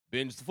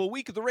Binge the full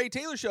week of The Ray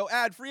Taylor Show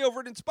ad-free over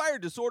at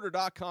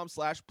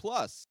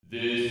inspireddisorder.com/plus.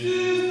 This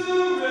is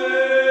The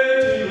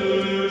Ray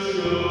Taylor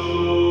Show.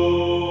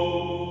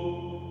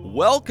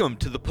 Welcome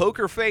to the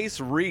Poker Face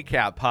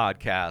Recap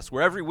Podcast,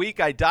 where every week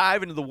I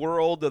dive into the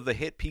world of the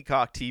hit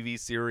Peacock TV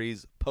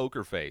series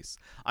Poker Face.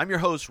 I'm your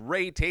host,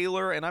 Ray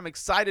Taylor, and I'm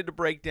excited to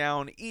break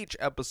down each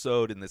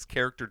episode in this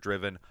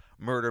character-driven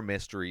murder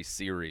mystery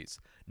series.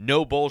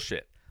 No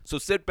bullshit. So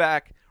sit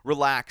back,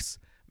 relax,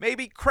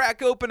 maybe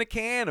crack open a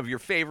can of your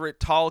favorite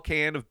tall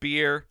can of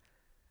beer,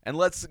 and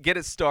let's get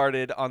it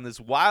started on this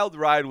wild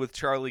ride with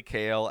Charlie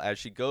Cale as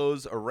she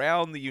goes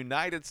around the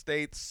United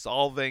States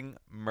solving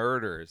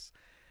murders.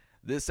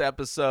 This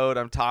episode,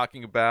 I'm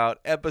talking about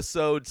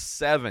episode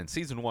 7,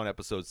 season 1,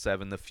 episode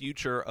 7, The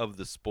Future of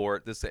the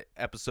Sport. This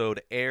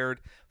episode aired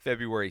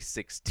February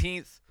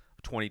 16th,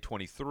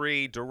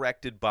 2023,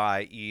 directed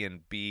by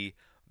Ian B.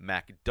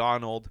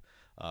 MacDonald.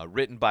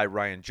 Written by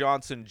Ryan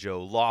Johnson,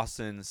 Joe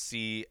Lawson,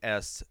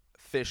 C.S.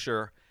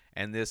 Fisher,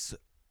 and this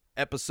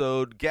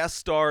episode guest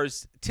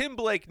stars Tim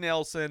Blake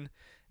Nelson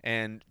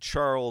and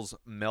Charles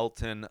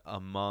Melton,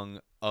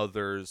 among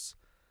others.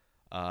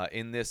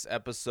 In this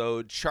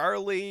episode,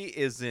 Charlie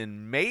is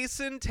in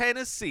Mason,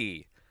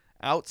 Tennessee,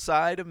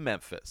 outside of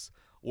Memphis,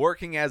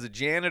 working as a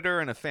janitor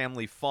in a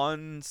family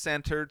fun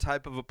center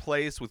type of a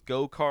place with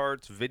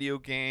go-karts, video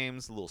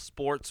games, a little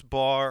sports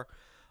bar.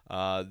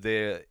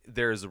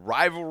 There's a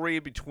rivalry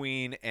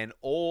between an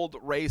old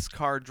race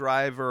car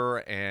driver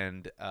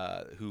and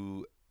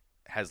who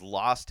has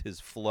lost his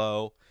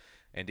flow,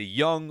 and a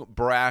young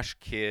brash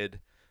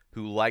kid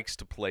who likes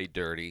to play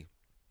dirty.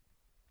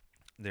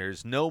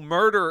 There's no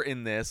murder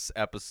in this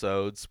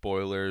episode,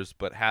 spoilers,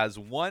 but has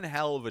one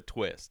hell of a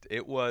twist.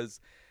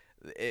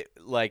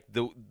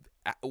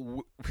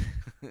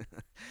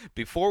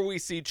 Before we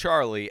see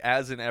Charlie,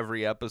 as in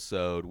every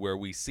episode where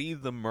we see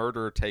the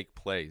murder take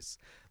place,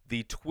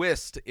 the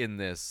twist in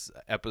this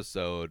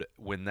episode,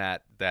 when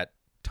that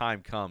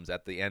time comes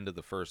at the end of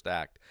the first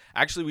act,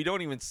 actually we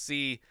don't even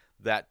see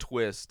that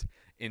twist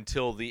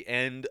until the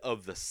end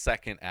of the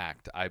second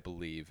act, I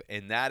believe,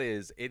 and it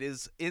is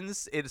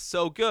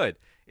so good.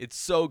 It's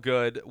so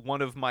good.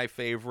 One of my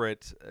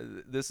favorite.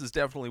 This is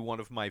definitely one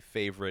of my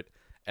favorite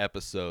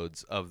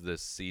episodes of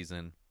this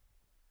season.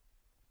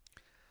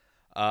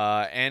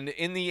 And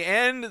in the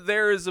end,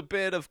 there is a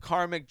bit of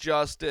karmic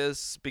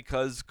justice,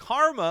 because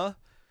karma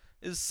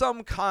is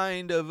some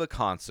kind of a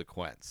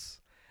consequence,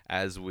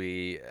 as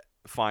we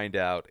find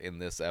out in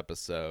this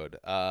episode.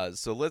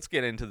 So let's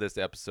get into this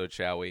episode,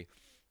 shall we?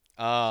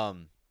 So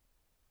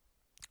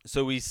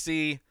we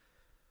see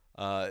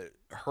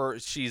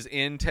she's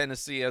in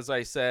Tennessee, as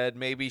I said.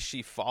 Maybe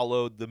she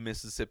followed the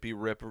Mississippi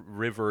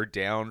River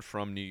down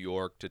from New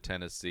York to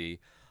Tennessee.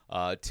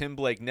 Tim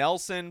Blake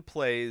Nelson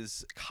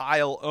plays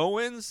Kyle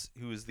Owens,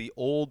 who is the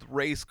old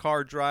race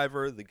car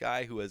driver, the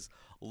guy who has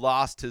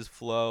lost his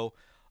flow.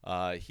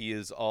 He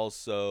is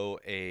also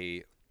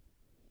his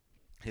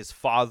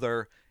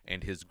father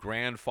and his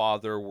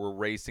grandfather were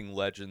racing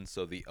legends,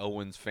 so the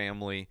Owens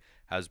family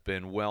has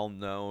been well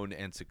known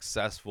and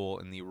successful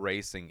in the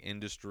racing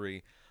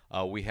industry.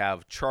 We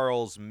have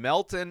Charles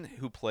Melton,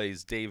 who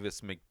plays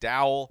Davis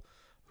McDowell,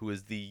 who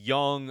is the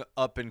young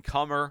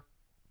up-and-comer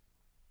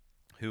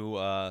who,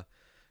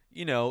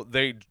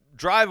 they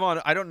drive on,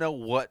 I don't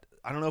know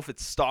if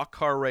it's stock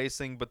car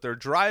racing, but they're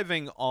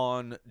driving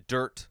on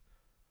dirt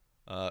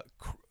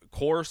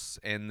course,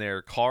 and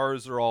their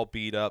cars are all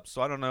beat up.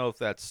 So I don't know if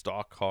that's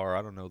stock car.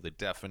 I don't know the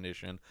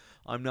definition.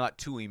 I'm not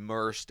too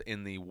immersed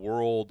in the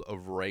world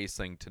of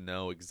racing to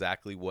know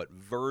exactly what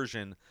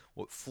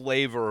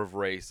flavor of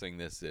racing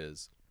this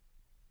is.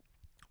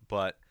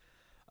 But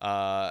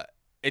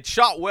it's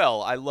shot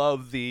well. I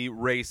love the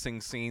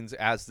racing scenes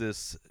as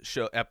this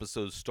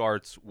episode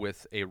starts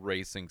with a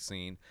racing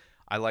scene.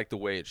 I like the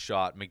way it's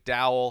shot.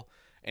 McDowell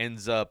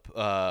ends up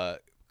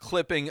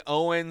clipping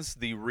Owens,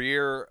 the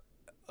rear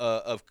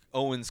of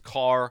Owens'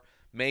 car,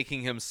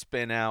 making him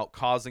spin out,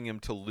 causing him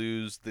to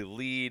lose the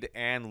lead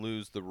and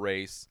lose the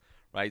race,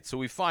 right? So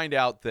we find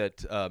out that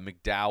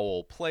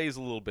McDowell plays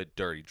a little bit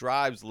dirty,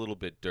 drives a little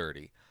bit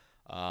dirty,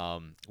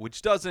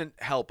 which doesn't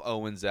help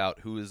Owens out,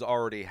 who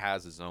already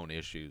has his own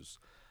issues.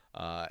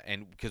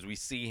 And because we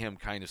see him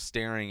kind of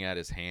staring at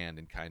his hand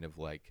and kind of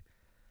like,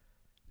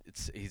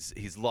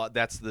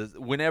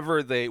 whenever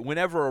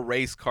a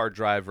race car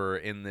driver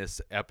in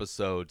this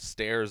episode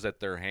stares at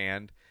their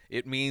hand,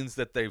 it means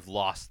that they've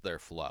lost their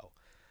flow.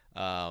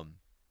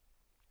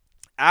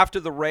 After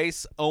the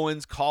race,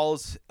 Owens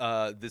calls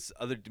this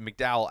other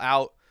McDowell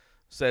out,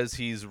 says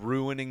he's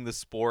ruining the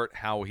sport,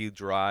 how he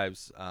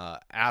drives, they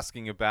ask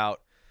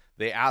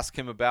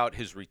him about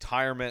his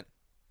retirement,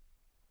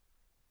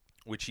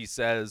 which he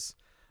says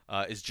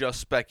is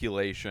just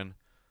speculation,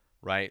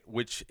 right?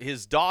 Which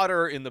his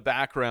daughter in the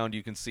background,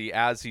 you can see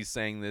as he's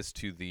saying this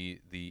to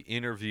the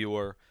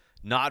interviewer,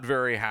 not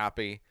very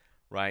happy,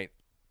 right?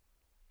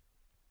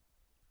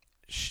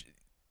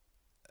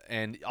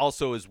 And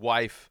also his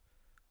wife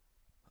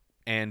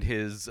and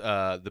his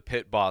the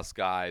pit boss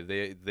guy,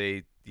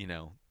 they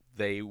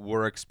They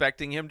were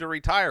expecting him to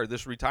retire.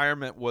 This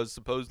retirement was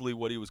supposedly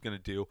what he was going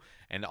to do,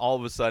 and all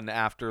of a sudden,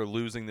 after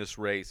losing this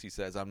race, he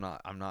says, I'm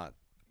not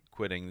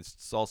quitting. This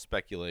is all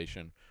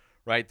speculation,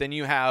 right? Then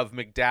you have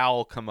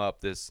McDowell come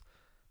up, this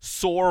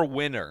sore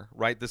winner,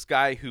 right? This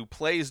guy who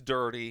plays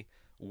dirty,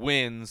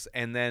 wins,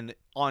 and then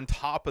on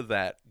top of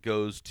that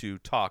goes to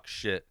talk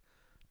shit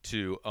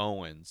to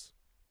Owens.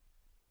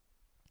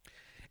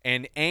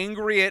 And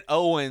angry at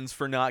Owens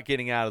for not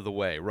getting out of the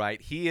way,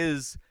 right? He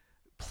is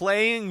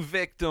playing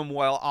victim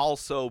while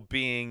also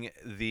being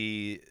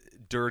the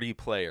dirty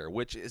player,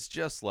 which is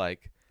just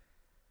like,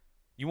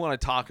 you want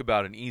to talk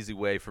about an easy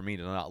way for me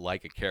to not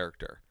like a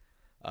character.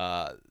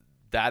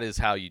 That is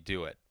how you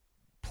do it.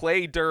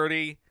 Play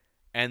dirty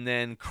and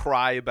then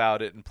cry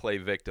about it and play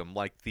victim,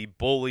 like the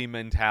bully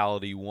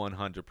mentality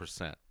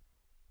 100%.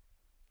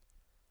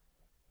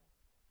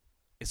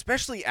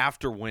 Especially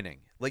after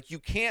winning. Like, you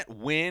can't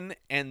win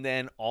and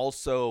then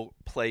also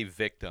play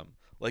victim.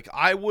 Like,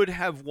 I would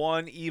have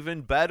won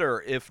even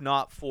better if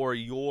not for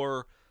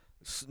your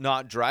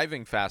not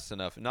driving fast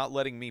enough and not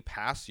letting me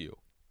pass you.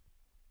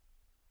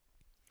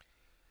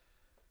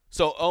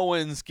 So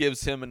Owens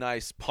gives him a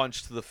nice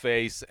punch to the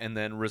face and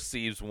then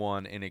receives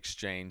one in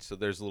exchange. So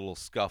there's a little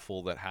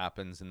scuffle that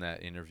happens in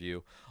that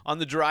interview. On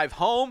the drive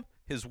home,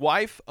 his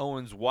wife,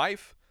 Owens'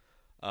 wife,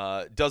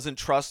 doesn't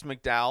trust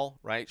McDowell,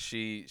 right?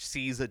 She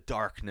sees a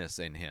darkness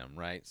in him,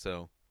 right?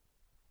 So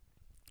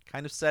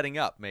kind of setting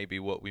up maybe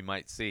what we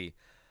might see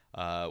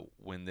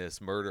when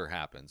this murder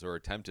happens or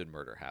attempted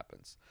murder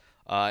happens.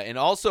 And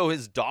also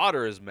his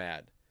daughter is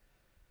mad.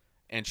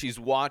 And she's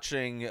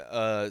watching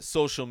a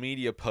social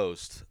media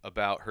post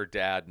about her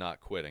dad not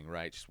quitting,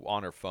 right? She's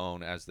on her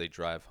phone as they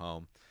drive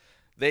home.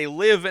 They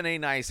live in a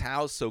nice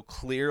house, so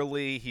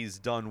clearly he's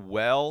done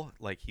well.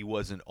 Like, he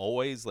wasn't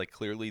always. Like,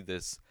 clearly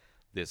this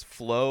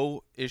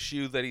flow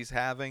issue that he's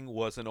having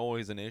wasn't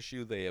always an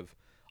issue. They have,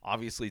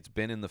 obviously it's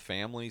been in the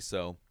family,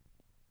 so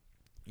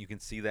you can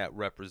see that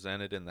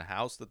represented in the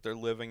house that they're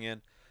living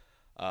in.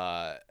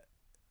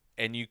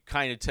 And you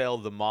kind of tell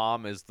the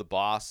mom is the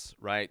boss,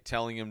 right?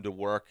 Telling him to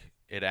work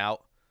it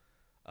out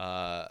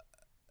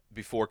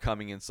before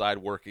coming inside,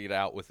 working it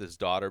out with his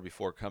daughter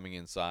before coming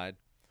inside.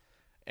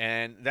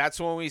 And that's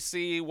when we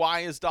see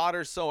why his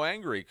daughter's so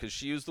angry, because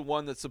she was the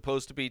one that's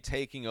supposed to be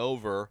taking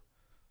over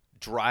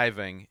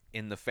driving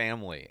in the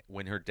family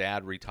when her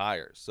dad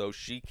retires. So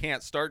she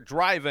can't start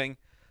driving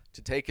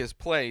to take his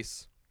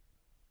place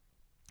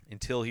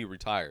until he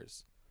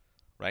retires,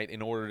 right?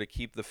 In order to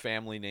keep the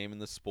family name in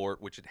the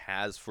sport, which it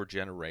has for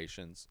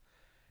generations.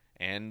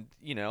 And,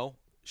 you know,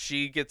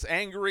 she gets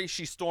angry,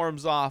 she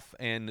storms off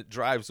and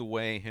drives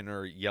away in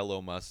her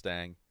yellow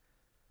Mustang.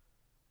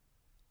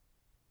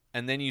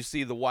 And then you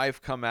see the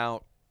wife come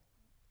out,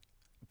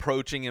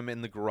 approaching him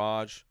in the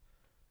garage,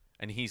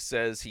 and he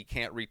says he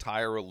can't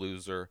retire a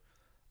loser.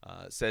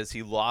 Says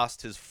he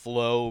lost his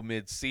flow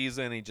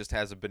mid-season. He just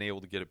hasn't been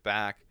able to get it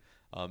back.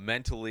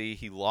 Mentally,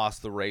 he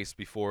lost the race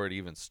before it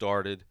even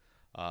started.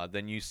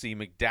 Then you see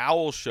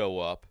McDowell show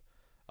up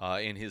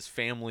in his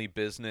family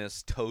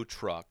business tow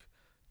truck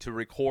to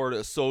record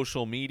a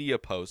social media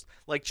post.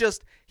 Like,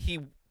 just, he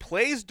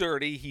plays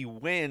dirty, he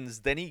wins,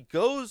 then he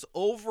goes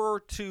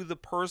over to the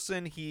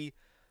person he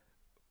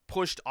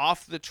pushed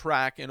off the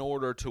track in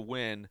order to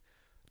win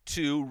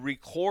to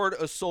record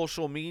a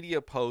social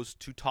media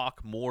post to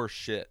talk more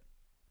shit.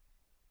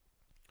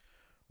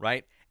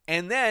 Right?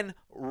 And then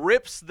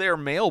rips their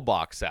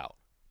mailbox out.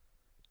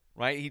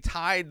 Right? He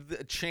tied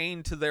the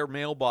chain to their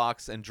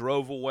mailbox and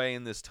drove away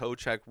in this tow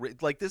truck.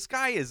 Like, this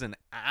guy is an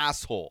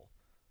asshole.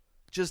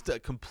 Just a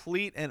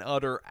complete and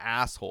utter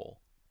asshole.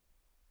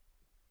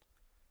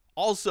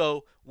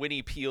 Also, when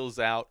he peels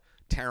out,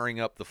 tearing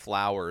up the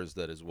flowers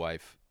that his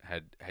wife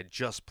had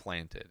just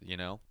planted, you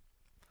know?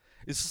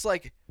 It's just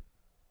like,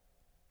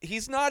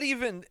 he's not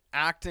even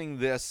acting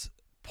this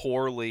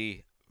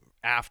poorly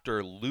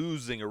after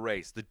losing a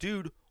race. The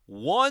dude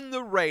won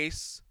the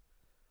race,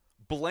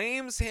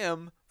 blames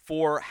him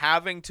for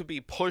having to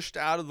be pushed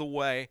out of the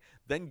way,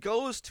 then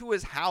goes to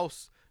his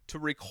house to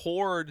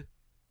record,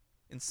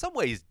 in some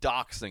ways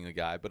doxing the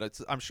guy,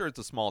 but I'm sure it's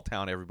a small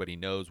town. Everybody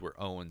knows where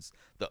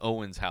the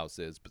Owens house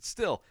is. But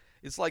still,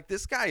 it's like,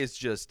 this guy is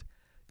just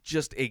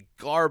a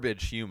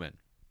garbage human.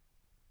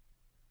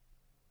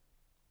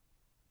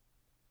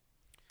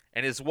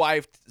 And his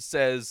wife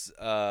says,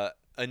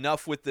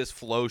 enough with this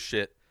flow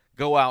shit.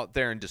 Go out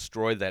there and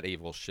destroy that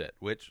evil shit,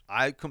 which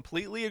I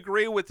completely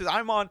agree with.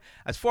 I'm on,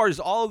 as far as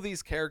all of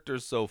these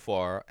characters so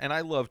far, and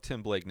I love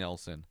Tim Blake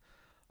Nelson.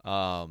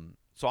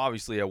 So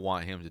obviously I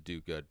want him to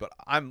do good, but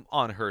I'm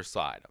on her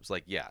side. I was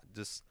like, yeah,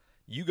 just,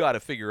 you got to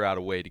figure out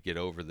a way to get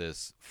over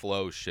this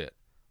flow shit,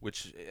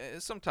 which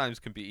sometimes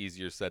can be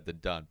easier said than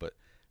done, but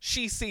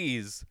she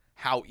sees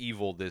how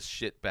evil this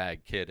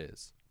shitbag kid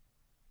is.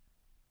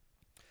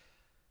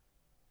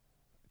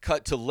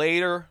 Cut to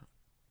later.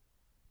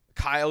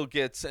 Kyle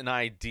gets an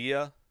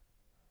idea.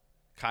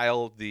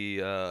 Kyle,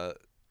 the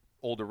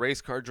older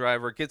race car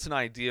driver, gets an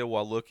idea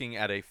while looking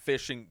at a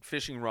fishing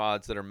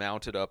rods that are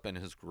mounted up in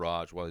his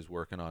garage while he's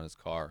working on his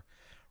car.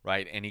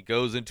 right? And he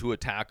goes into a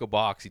tackle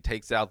box. He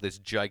takes out this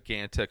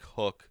gigantic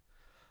hook,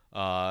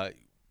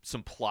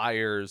 some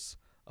pliers,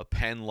 a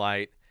pen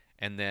light,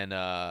 and then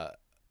a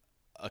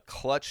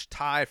clutch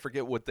tie. I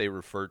forget what they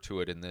refer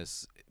to it in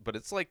this, but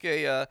it's like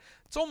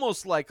it's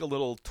almost like a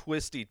little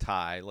twisty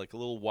tie, like a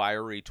little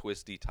wiry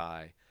twisty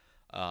tie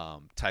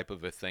type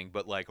of a thing,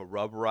 but like a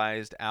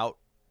rubberized out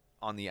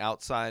on the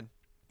outside.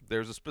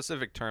 There's a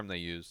specific term they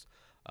use,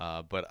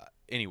 but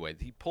anyway,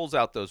 he pulls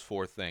out those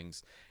 4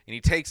 things, and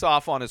he takes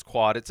off on his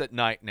quad. It's at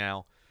night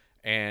now,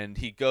 and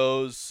he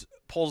pulls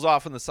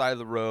off on the side of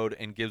the road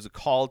and gives a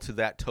call to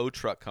that tow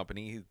truck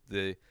company,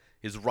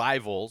 his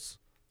rivals,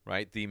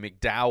 right, the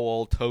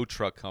McDowell Tow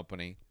Truck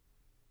Company,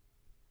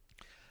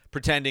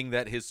 pretending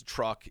that his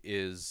truck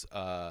is,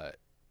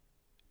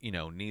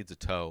 needs a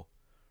tow,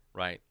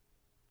 right,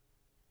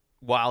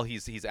 while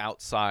he's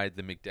outside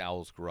the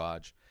McDowell's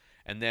garage.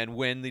 And then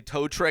when the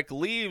tow truck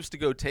leaves to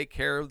go take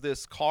care of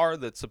this car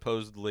that's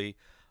supposedly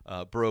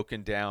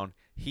broken down,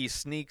 he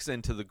sneaks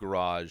into the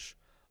garage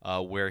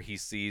where he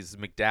sees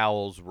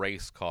McDowell's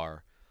race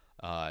car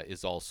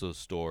is also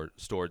stored.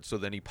 So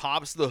then he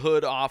pops the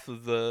hood off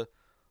of the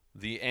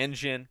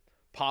engine,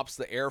 pops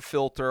the air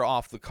filter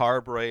off the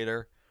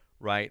carburetor,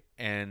 right,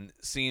 and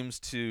seems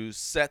to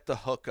set the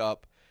hook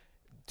up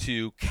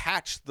to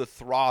catch the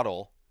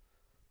throttle,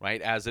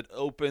 right, as it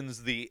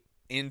opens the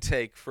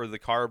intake for the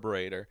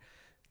carburetor.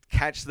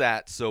 Catch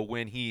that, so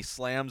when he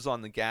slams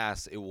on the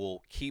gas, it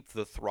will keep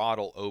the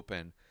throttle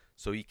open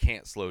so he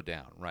can't slow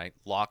down, right,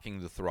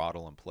 locking the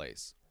throttle in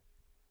place.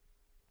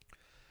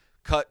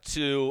 Cut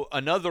to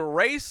another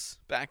race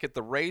back at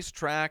the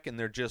racetrack, and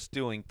they're just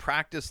doing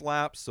practice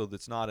laps, so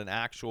that's not an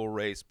actual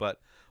race,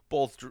 but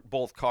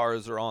both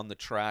cars are on the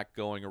track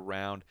going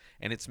around,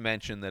 and it's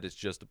mentioned that it's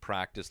just a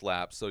practice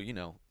lap, so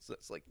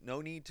it's like no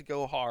need to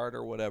go hard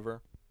or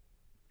whatever.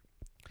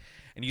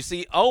 And you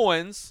see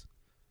Owens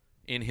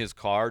in his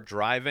car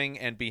driving,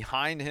 and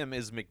behind him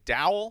is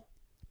McDowell.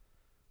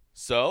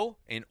 So,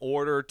 in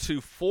order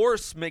to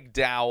force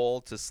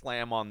McDowell to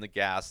slam on the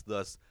gas,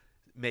 thus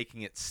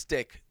making it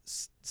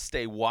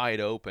stay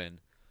wide open,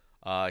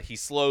 he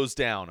slows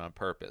down on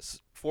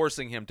purpose,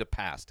 forcing him to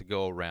pass, to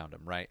go around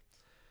him, right?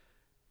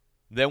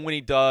 Then when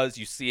he does,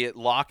 you see it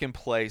lock in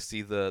place,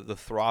 see the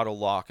throttle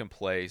lock in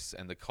place,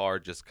 and the car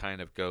just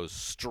kind of goes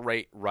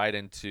straight right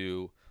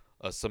into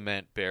a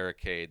cement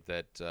barricade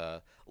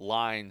that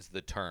lines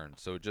the turn.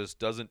 So it just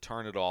doesn't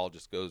turn at all,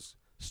 just goes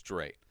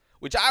straight.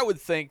 Which I would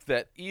think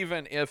that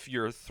even if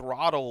your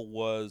throttle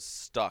was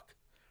stuck,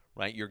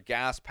 right, your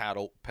gas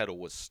pedal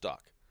was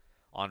stuck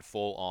on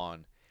full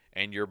on,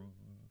 and you're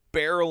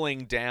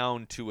barreling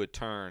down to a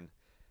turn,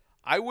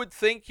 I would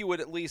think you would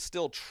at least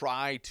still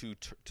try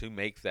to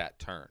make that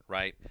turn,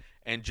 right?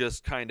 And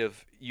just kind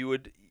of, you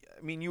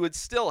would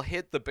still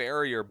hit the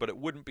barrier, but it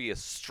wouldn't be a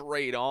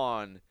straight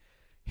on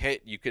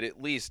hit. You could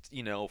at least,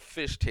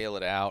 fishtail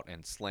it out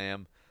and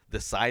slam the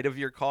side of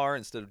your car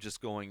instead of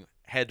just going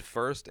head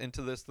first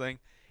into this thing.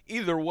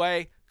 Either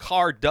way,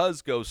 car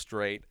does go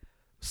straight,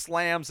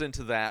 slams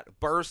into that,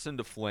 bursts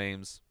into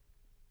flames,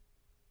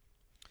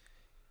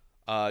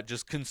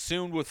 just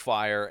consumed with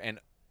fire, and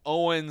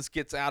Owens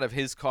gets out of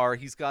his car.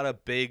 He's got a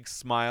big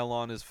smile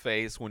on his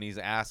face when he's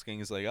asking.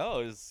 He's like, "Oh,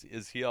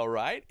 is he all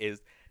right?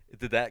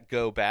 Did that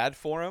go bad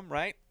for him?"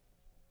 Right?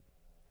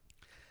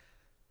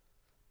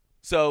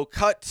 So,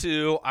 cut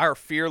to our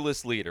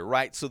fearless leader,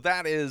 right? So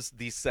that is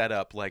the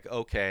setup. Like,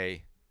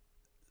 okay,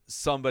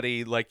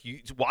 somebody like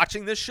you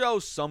watching this show,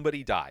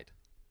 somebody died.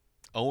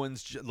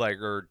 Owens,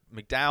 or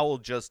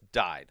McDowell, just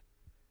died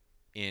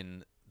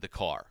in the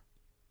car,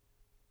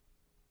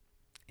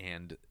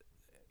 and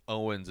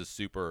Owens is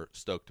super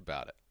stoked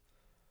about it.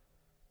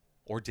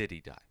 Or did he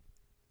die?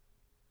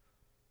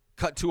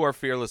 Cut to our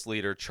fearless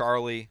leader,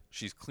 Charlie.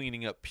 She's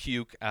cleaning up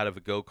puke out of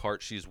a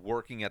go-kart. She's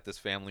working at this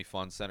family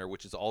fun center,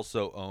 which is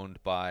also owned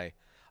by,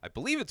 I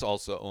believe it's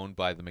also owned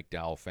by the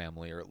McDowell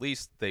family, or at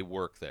least they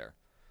work there.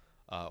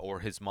 Or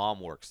his mom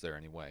works there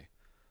anyway.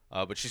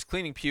 But she's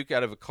cleaning puke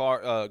out of a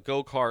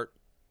go-kart.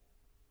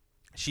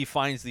 She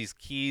finds these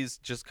keys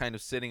just kind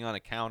of sitting on a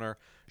counter.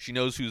 She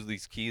knows who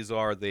these keys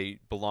are. They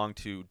belong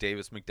to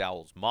Davis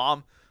McDowell's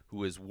mom,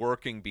 who is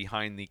working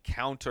behind the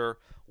counter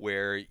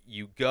where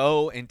you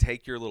go and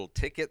take your little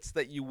tickets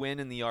that you win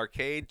in the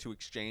arcade to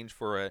exchange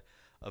for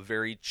a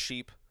very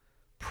cheap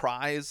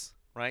prize,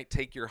 right?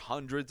 Take your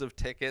hundreds of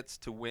tickets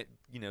to win,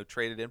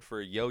 trade it in for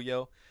a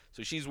yo-yo.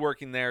 So she's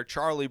working there.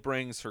 Charlie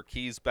brings her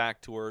keys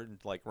back to her and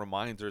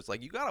reminds her, it's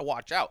like, you got to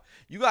watch out.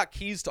 You got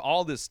keys to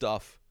all this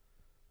stuff,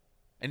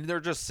 and they're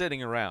just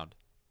sitting around.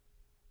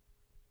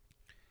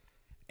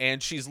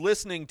 And she's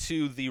listening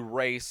to the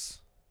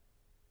race,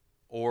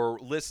 or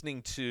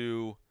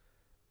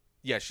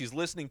she's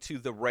listening to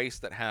the race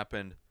that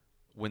happened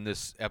when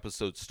this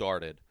episode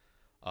started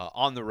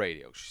on the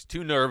radio. She's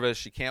too nervous.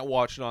 She can't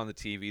watch it on the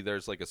TV.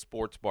 There's a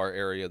sports bar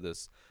area,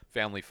 this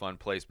family fun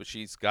place, but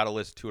she's got to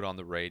listen to it on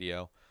the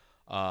radio.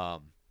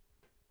 And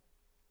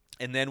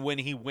then when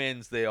he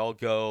wins, they all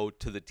go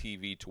to the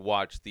TV to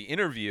watch the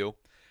interview.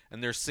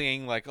 And they're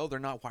seeing like, oh,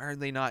 why are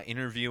they not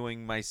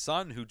interviewing my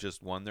son who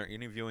just won? They're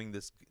interviewing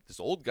this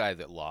old guy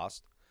that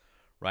lost,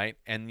 right?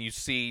 And you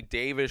see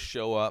Davis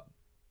show up.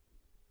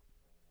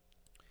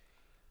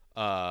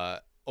 Or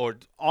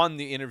on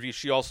the interview,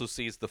 she also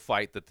sees the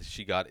fight that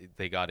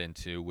they got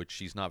into, which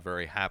she's not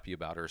very happy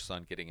about her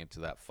son getting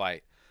into that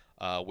fight.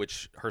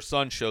 Which her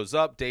son shows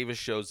up, Davis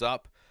shows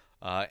up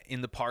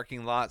in the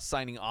parking lot,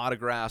 signing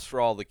autographs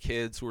for all the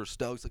kids who are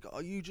stoked. Like, oh,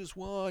 you just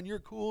won, you're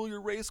cool, you're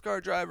a race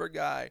car driver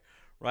guy,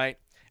 right?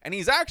 And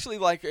he's actually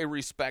like a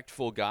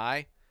respectful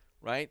guy,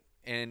 right?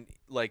 And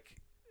like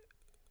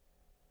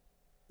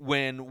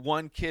when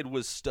one kid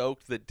was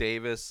stoked that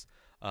Davis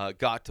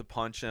got to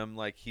punch him,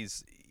 like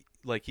he's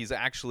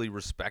actually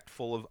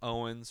respectful of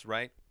Owens,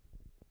 right?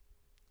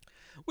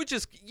 Which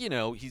is,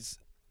 he's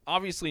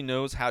obviously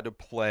knows how to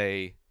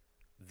play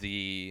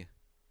the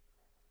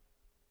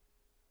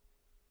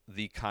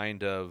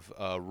kind of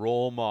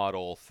role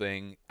model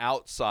thing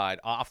outside,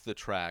 off the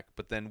track,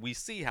 but then we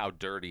see how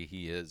dirty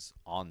he is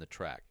on the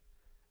track,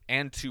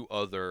 and to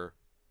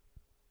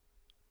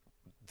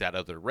that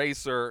other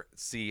racer,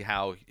 see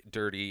how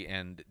dirty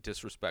and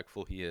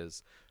disrespectful he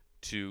is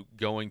to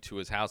going to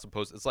his house and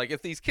post. It's like,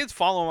 if these kids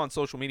follow him on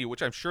social media,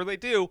 which I'm sure they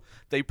do,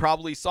 they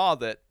probably saw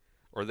that,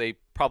 or they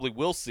probably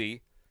will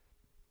see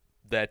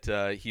that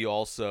he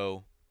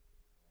also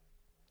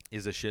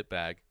is a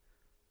shitbag.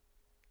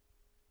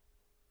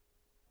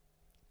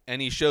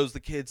 And he shows the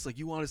kids, like,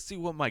 you want to see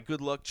what my good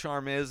luck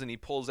charm is? And he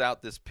pulls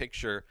out this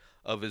picture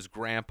of his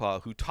grandpa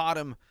who taught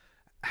him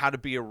how to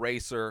be a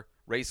racer,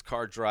 race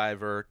car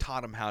driver,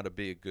 taught him how to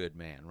be a good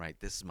man, right?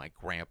 This is my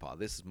grandpa.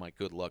 This is my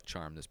good luck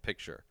charm, this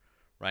picture,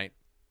 right?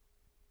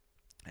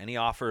 And he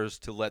offers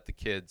to let the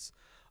kids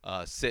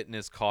sit in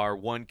his car.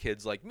 One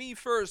kid's like, me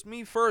first,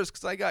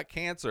 because I got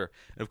cancer.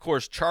 And, of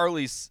course,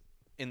 Charlie's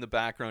in the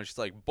background. She's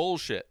like,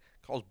 bullshit.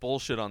 Calls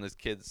bullshit on this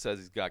kid that says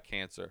he's got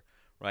cancer,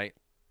 right?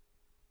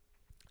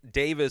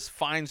 Davis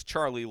finds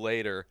Charlie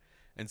later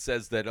and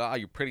says that,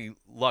 you're pretty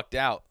lucked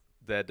out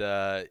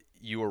that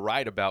you were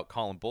right about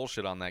calling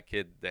bullshit on that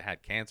kid that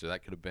had cancer.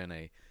 That could have been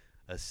a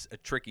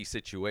tricky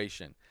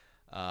situation.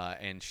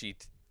 And she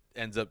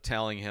ends up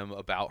telling him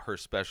about her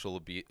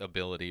special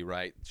ability,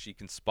 right? She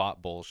can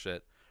spot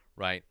bullshit,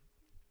 right?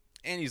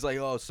 And he's like,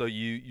 oh, so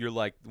you're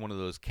like one of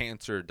those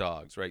cancer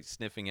dogs, right?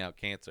 Sniffing out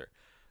cancer.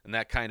 And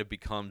that kind of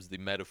becomes the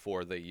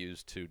metaphor they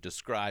use to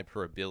describe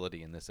her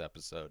ability in this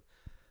episode.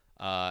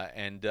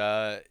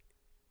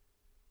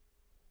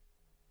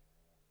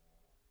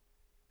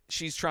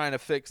 She's trying to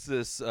fix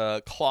this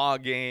claw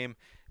game,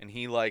 and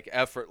he like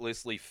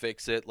effortlessly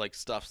fix it, like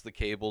stuffs the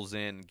cables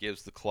in,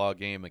 gives the claw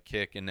game a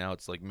kick, and now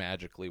it's like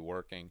magically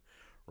working,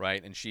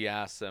 right? And she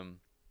asks him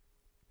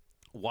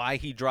why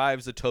he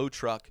drives a tow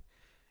truck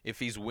if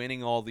he's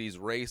winning all these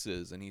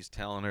races, and he's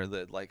telling her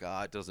that like,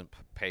 it doesn't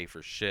pay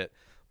for shit.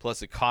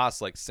 Plus, it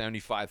costs like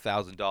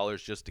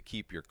 $75,000 just to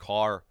keep your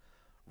car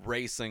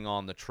racing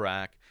on the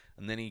track.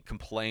 And then he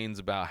complains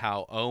about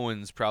how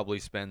Owens probably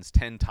spends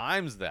 10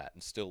 times that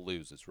and still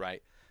loses,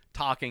 right?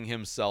 Talking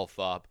himself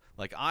up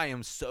like, I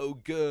am so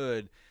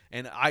good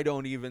and I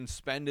don't even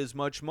spend as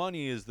much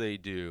money as they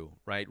do,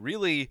 right?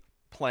 Really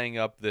playing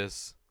up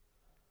this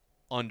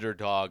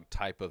underdog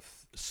type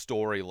of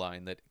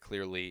storyline that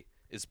clearly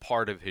is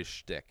part of his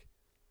shtick.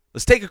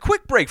 Let's take a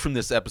quick break from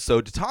this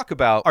episode to talk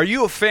about, are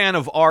you a fan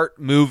of art,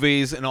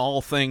 movies, and all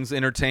things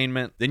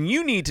entertainment? Then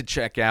you need to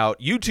check out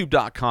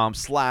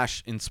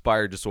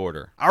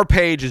youtube.com/inspireddisorder. Our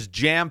page is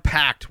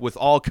jam-packed with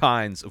all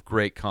kinds of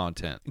great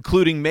content,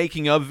 including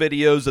making of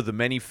videos of the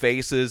many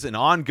faces, an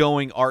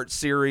ongoing art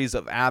series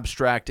of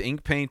abstract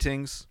ink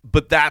paintings.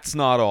 But that's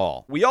not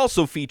all. We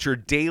also feature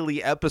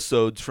daily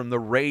episodes from The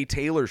Ray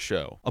Taylor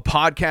Show, a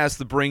podcast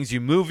that brings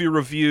you movie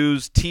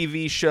reviews,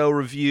 TV show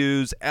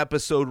reviews,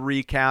 episode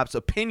recaps,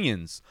 opinions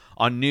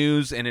on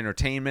news and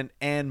entertainment,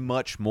 and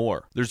much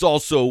more. There's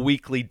also a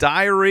weekly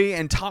diary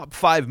and top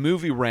 5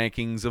 movie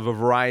rankings of a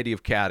variety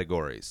of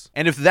categories.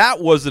 And if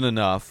that wasn't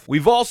enough,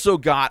 we've also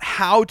got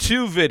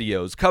how-to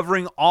videos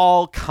covering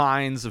all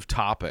kinds of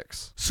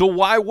topics. So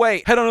why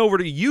wait? Head on over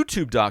to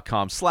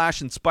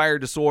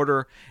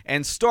youtube.com/inspireddisorder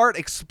and start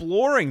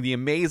exploring the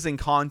amazing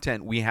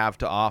content we have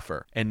to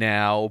offer. And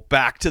now,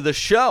 back to the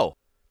show.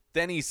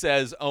 Then he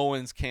says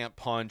Owens can't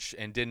punch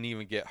and didn't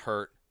even get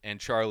hurt. And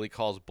Charlie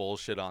calls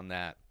bullshit on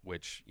that,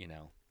 which,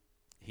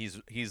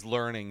 he's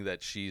learning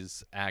that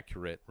she's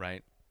accurate,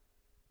 right?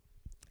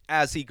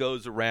 As he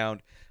goes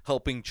around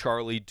helping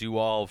Charlie do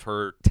all of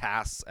her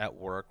tasks at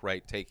work,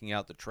 right? Taking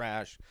out the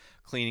trash,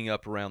 cleaning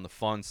up around the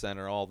fun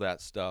center, all that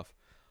stuff.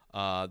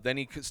 Then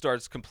he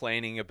starts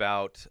complaining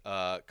about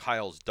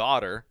Kyle's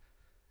daughter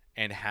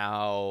and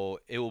how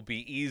it will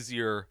be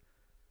easier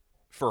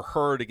for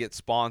her to get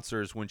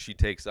sponsors when she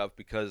takes up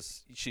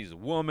because she's a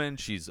woman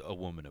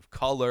of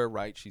color,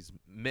 right? She's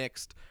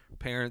mixed.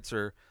 Parents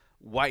are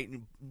white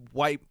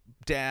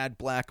dad,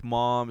 black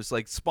mom. It's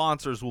like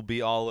sponsors will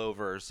be all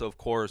over her. So of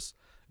course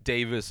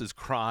Davis is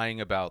crying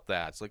about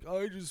that. It's like,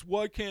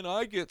 why can't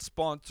I get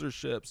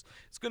sponsorships?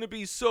 It's going to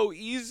be so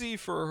easy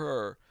for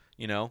her,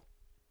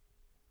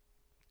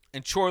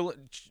 And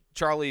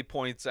Charlie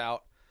points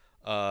out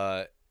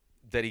that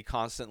he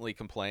constantly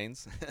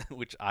complains,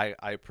 which I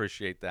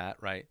appreciate that,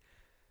 right?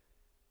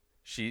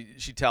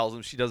 She tells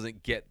him she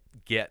doesn't get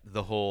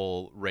the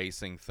whole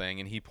racing thing,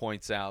 and he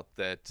points out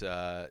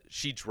that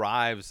she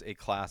drives a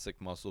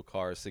classic muscle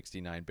car, a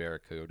 69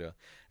 Barracuda,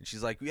 and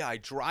she's like, yeah, I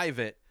drive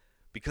it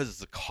because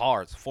it's a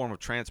car, it's a form of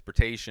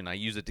transportation. I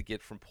use it to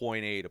get from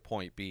point A to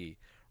point B,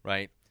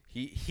 right?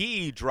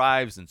 He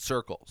drives in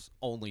circles,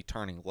 only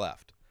turning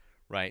left,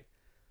 right?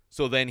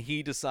 So then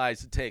he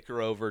decides to take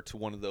her over to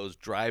one of those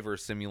driver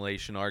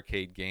simulation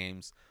arcade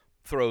games,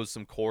 throws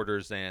some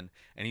quarters in,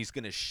 and he's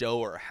going to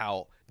show her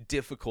how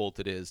difficult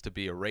it is to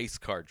be a race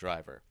car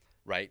driver,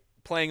 right?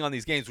 Playing on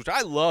these games, which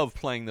I love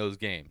playing those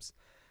games.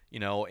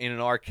 In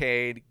an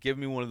arcade, give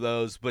me one of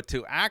those. But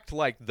to act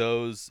like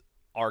those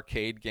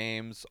arcade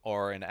games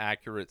are an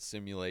accurate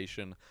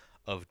simulation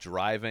of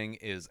driving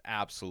is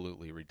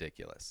absolutely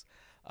ridiculous.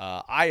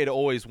 I had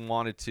always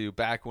wanted to,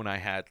 back when I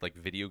had like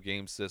video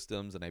game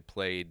systems and I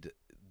played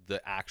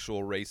the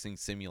actual racing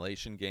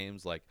simulation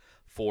games like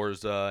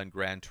Forza and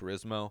Gran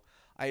Turismo,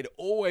 I had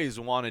always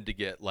wanted to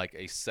get like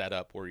a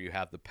setup where you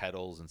have the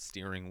pedals and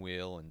steering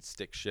wheel and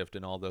stick shift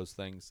and all those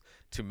things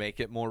to make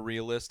it more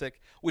realistic,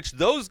 which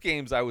those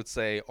games I would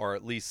say are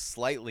at least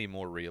slightly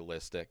more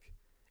realistic.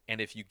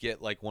 And if you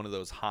get like one of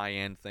those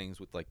high-end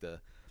things with like the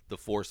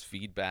force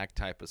feedback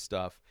type of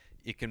stuff,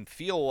 it can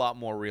feel a lot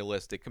more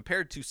realistic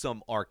compared to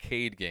some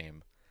arcade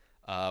game,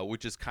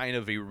 which is kind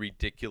of a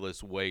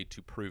ridiculous way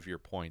to prove your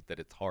point that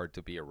it's hard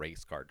to be a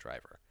race car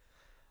driver.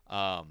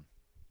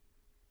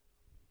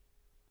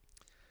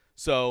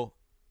 So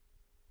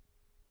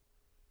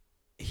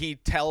he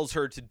tells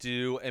her to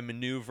do a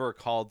maneuver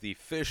called the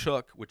fish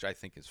hook, which I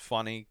think is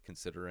funny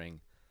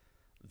considering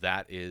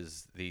that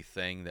is the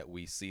thing that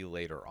we see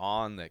later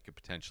on that could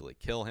potentially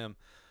kill him.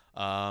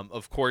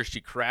 Of course, she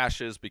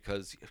crashes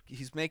because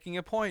he's making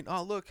a point.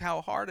 Oh, look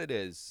how hard it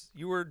is.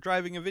 You were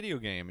driving a video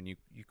game and you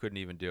couldn't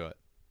even do it.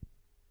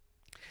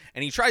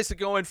 And he tries to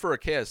go in for a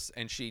kiss,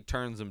 and she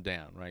turns him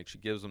down, right? She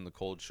gives him the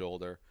cold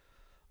shoulder.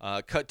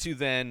 Cut to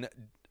then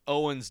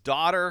Owen's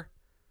daughter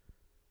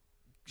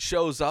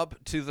shows up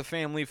to the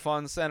Family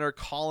Fun Center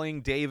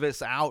calling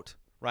Davis out,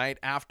 right?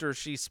 After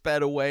she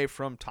sped away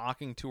from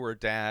talking to her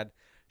dad.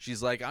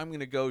 She's like, I'm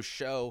going to go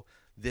show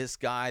this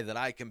guy that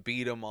I can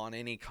beat him on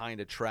any kind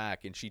of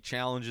track, and she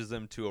challenges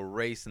him to a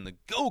race in the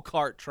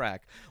go-kart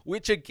track,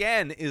 which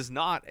again is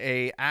not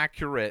a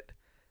accurate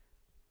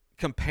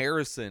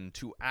comparison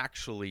to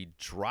actually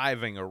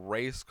driving a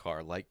race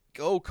car. Like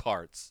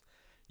go-karts,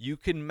 you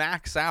can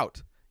max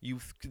out, you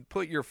can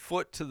put your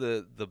foot to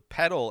the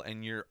pedal,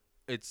 and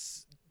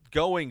it's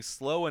going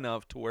slow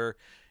enough to where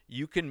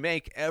you can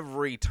make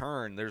every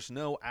turn. There's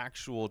no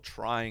actual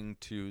trying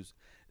to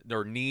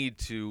or need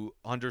to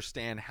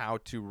understand how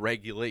to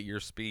regulate your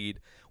speed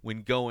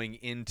when going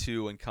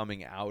into and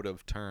coming out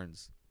of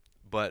turns.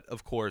 But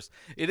of course,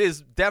 it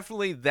is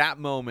definitely that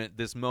moment,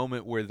 this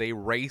moment where they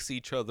race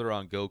each other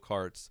on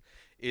go-karts,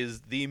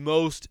 is the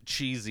most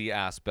cheesy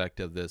aspect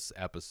of this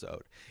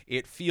episode.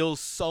 It feels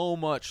so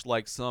much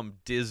like some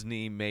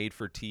Disney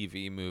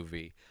made-for-TV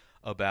movie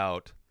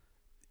about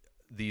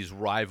these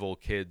rival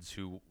kids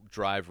who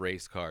drive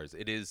race cars.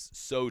 It is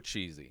so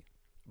cheesy.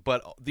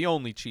 But the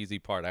only cheesy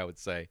part, I would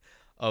say,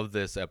 of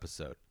this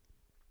episode.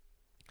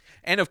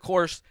 And, of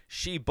course,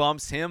 she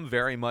bumps him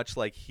very much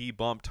like he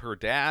bumped her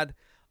dad,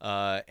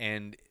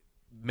 and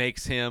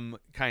makes him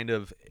kind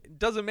of,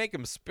 doesn't make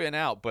him spin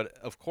out, but,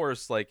 of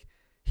course, like,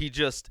 he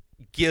just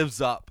gives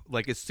up.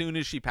 Like, as soon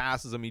as she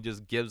passes him, he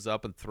just gives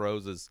up and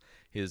throws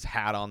his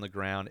hat on the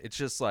ground. It's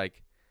just,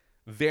 like,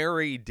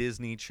 very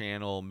Disney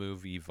Channel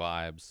movie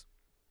vibes.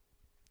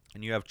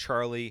 And you have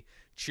Charlie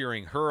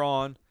cheering her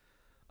on.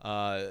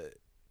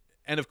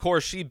 And, of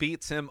course, she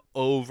beats him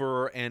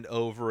over and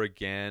over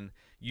again.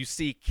 You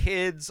see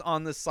kids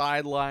on the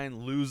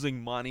sideline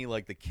losing money,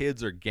 like the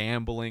kids are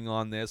gambling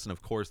on this. And,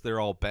 of course, they're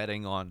all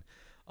betting on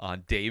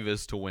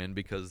Davis to win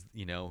because,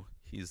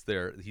 he's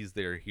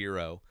their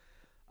hero.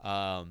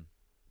 And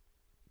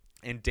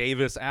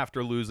Davis,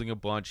 after losing a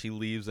bunch, he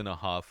leaves in a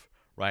huff,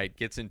 right?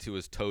 Gets into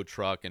his tow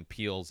truck and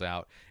peels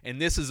out.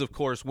 And this is, of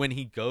course, when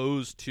he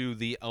goes to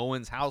the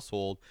Owens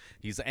household.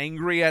 He's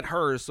angry at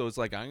her, so it's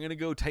like, I'm going to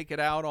go take it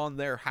out on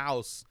their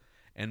house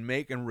and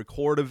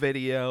record a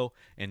video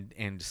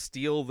and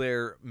steal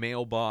their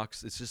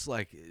mailbox. It's just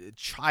like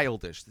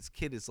childish. This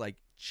kid is like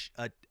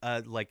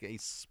a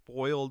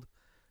spoiled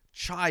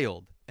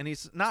child. And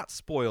he's not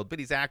spoiled, but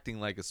he's acting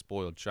like a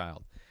spoiled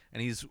child.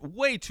 And he's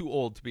way too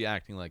old to be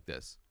acting like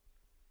this.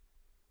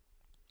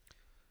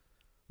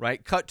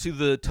 Right? Cut to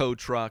the tow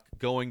truck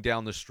going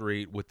down the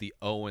street with the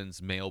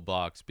Owens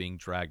mailbox being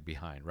dragged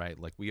behind, right?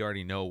 Like, we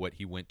already know what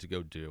he went to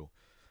go do.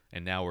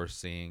 And now we're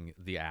seeing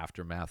the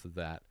aftermath of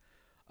that.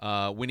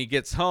 When he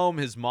gets home,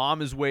 his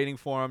mom is waiting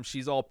for him.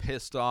 She's all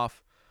pissed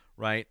off,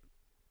 right?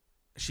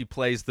 She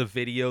plays the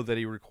video that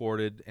he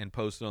recorded and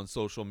posted on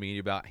social media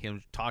about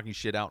him talking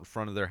shit out in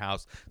front of their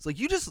house. It's like,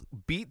 you just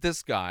beat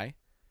this guy,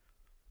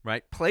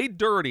 right? Played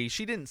dirty.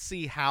 She didn't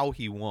see how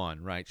he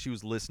won, right? She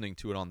was listening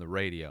to it on the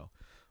radio.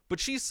 But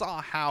she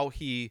saw how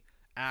he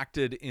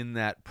acted in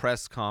that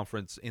press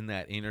conference, in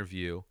that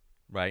interview,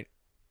 right?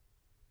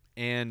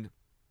 And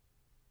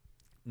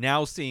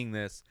now seeing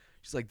this,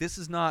 she's like, this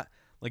is not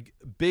like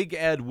Big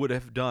Ed would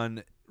have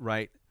done,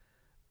 right?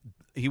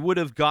 He would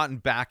have gotten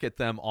back at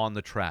them on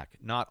the track,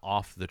 not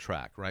off the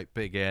track, right?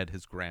 Big Ed,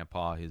 his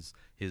grandpa, his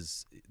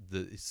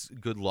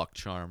good luck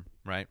charm,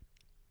 right?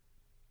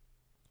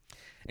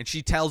 And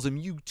she tells him,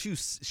 you two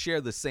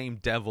share the same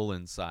devil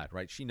inside,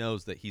 right? She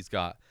knows that he's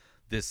got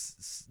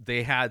this,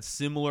 they had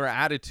similar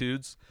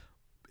attitudes.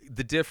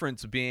 The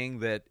difference being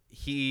that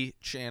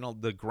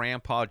the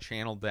grandpa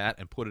channeled that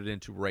and put it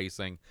into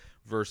racing,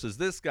 versus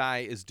this guy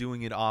is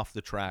doing it off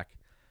the track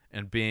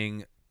and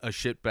being a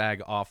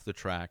shitbag off the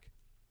track.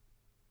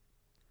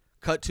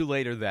 Cut to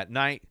later that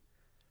night,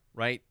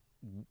 right,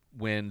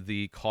 when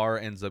the car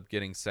ends up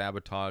getting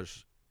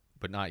sabotaged,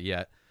 but not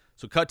yet.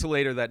 So cut to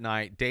later that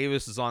night,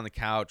 Davis is on the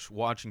couch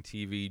watching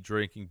TV,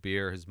 drinking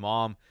beer. His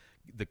mom,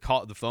 the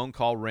phone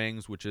call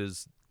rings, which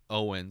is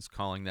Owens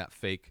calling that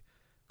fake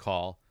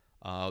call.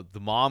 The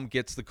mom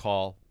gets the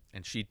call,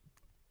 and she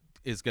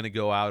is going to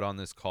go out on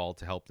this call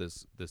to help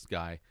this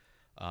guy,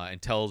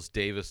 and tells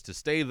Davis to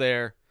stay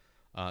there,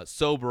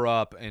 sober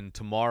up, and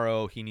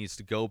tomorrow he needs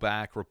to go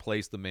back,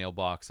 replace the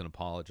mailbox, and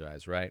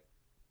apologize, right?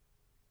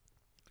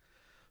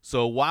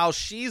 So while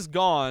she's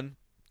gone,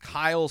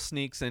 Kyle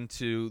sneaks in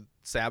to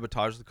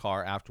sabotage the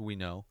car after we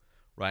know,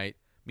 right?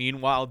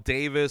 Meanwhile,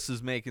 Davis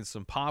is making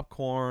some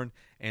popcorn,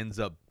 ends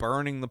up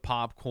burning the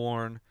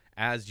popcorn,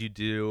 as you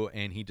do,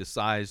 and he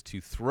decides to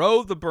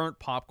throw the burnt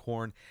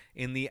popcorn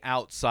in the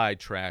outside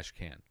trash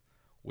can,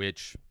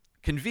 which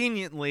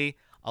conveniently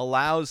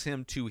allows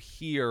him to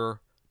hear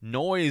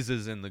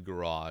noises in the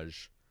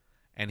garage.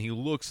 And he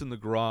looks in the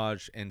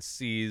garage and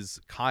sees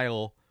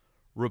Kyle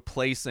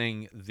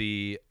replacing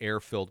the air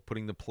filter,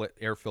 putting the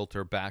air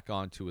filter back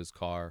onto his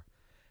car.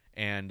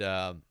 And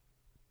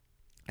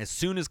as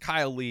soon as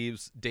Kyle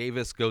leaves,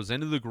 Davis goes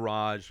into the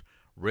garage,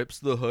 rips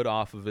the hood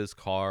off of his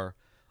car,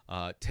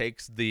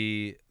 takes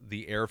the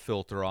air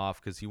filter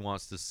off because he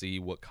wants to see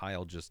what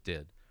Kyle just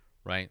did,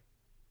 right?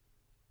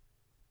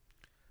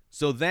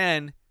 So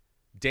then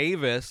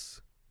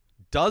Davis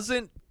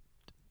doesn't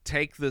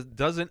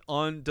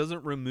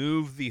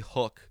remove the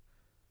hook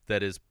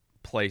that is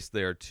placed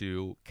there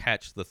to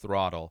catch the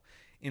throttle.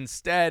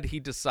 Instead, he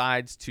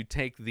decides to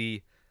take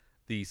the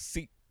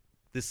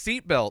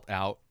seatbelt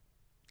out,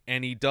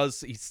 and he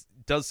does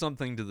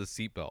something to the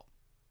seatbelt,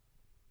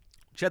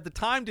 which at the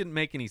time didn't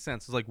make any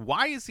sense. It's like,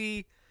 why is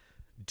he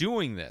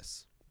doing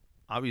this?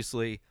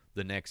 Obviously,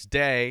 the next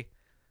day,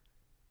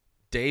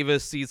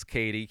 Davis sees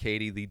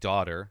Katie, the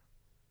daughter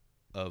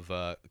of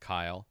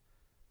Kyle.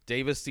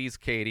 Davis sees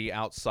Katie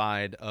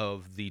outside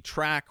of the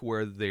track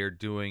where they're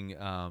doing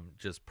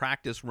just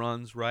practice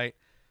runs, right?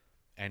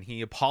 And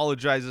he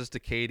apologizes to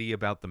Katie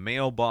about the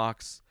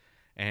mailbox,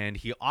 and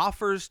he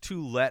offers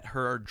to let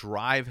her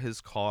drive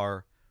his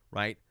car,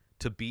 right,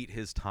 to beat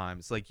his time.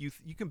 It's like, you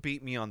can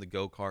beat me on the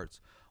go-karts.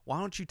 Why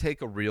don't you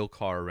take a real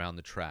car around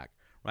the track,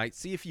 right?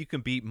 See if you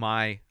can beat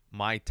my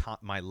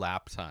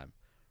lap time,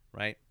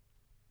 right?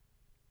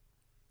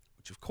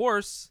 Which, of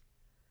course,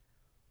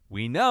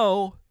 we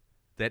know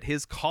that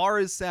his car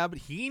is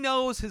sabotaged. He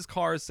knows his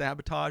car is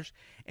sabotaged.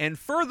 And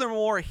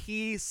furthermore,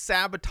 he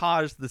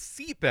sabotaged the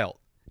seatbelt.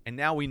 And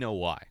now we know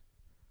why.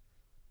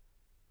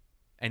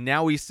 And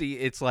now we see,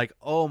 it's like,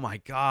 oh my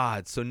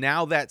God. So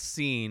now that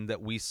scene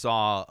that we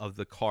saw of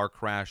the car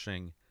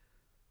crashing,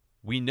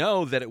 we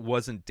know that it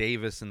wasn't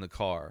Davis in the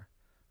car.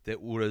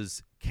 That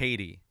was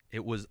Katie.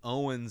 It was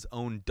Owen's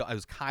own, it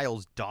was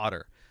Kyle's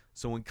daughter.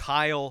 So when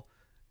Kyle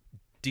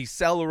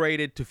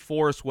decelerated to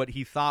force what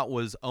he thought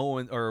was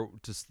Owen, or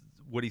just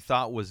what he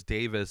thought was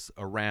Davis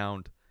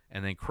around,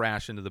 and then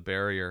crash into the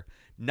barrier,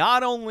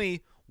 not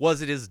only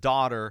was it his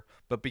daughter,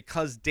 but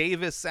because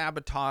Davis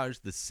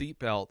sabotaged the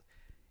seatbelt,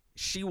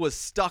 she was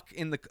stuck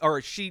in the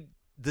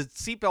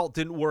seatbelt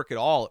didn't work at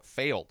all. It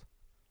failed.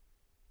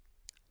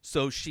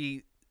 So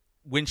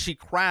when she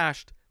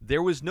crashed,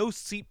 there was no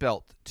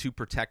seatbelt to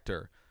protect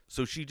her.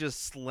 So she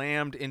just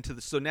slammed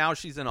so now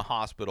she's in a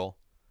hospital.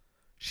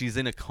 She's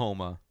in a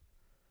coma.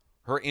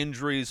 Her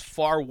injuries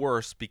far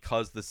worse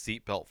because the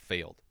seatbelt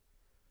failed.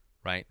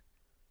 Right?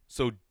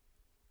 So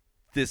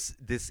this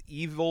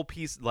evil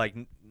piece, like,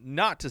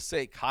 not to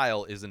say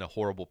Kyle isn't a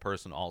horrible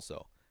person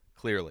also,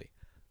 clearly.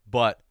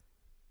 But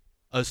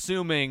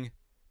assuming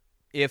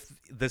if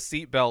the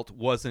seatbelt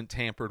wasn't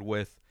tampered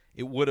with,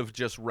 it would have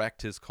just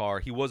wrecked his car.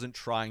 He wasn't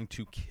trying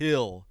to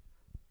kill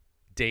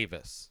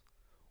Davis.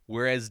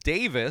 Whereas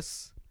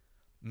Davis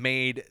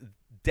made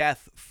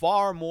death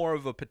far more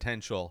of a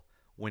potential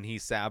when he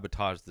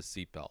sabotaged the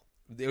seatbelt.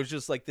 It was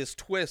just like this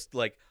twist,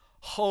 like,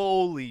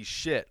 holy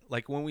shit.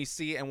 Like, when we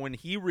see, and when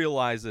he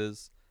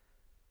realizes,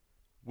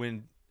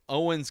 when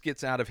Owens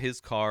gets out of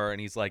his car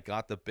and he's like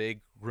got the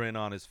big grin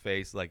on his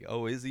face, like,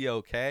 oh, is he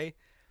okay?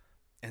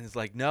 And it's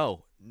like,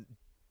 no,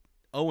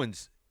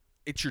 Owens,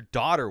 it's your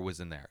daughter was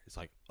in there. It's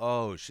like,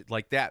 oh shit,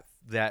 like that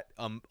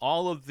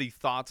all of the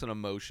thoughts and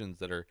emotions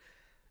that are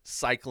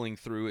cycling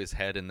through his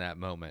head in that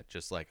moment,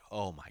 just like,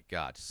 oh my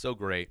god, so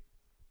great.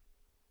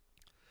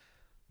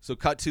 So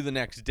cut to the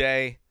next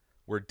day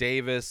where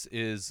Davis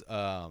is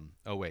oh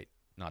wait,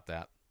 not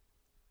that.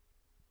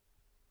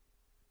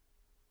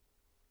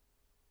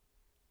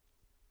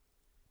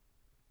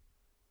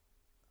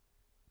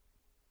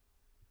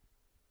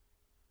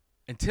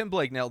 And Tim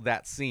Blake Nelson,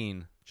 that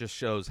scene just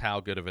shows how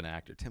good of an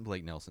actor. Tim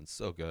Blake Nelson's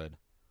so good.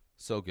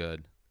 So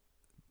good.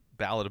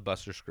 Ballad of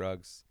Buster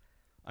Scruggs.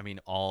 I mean,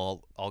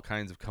 all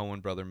kinds of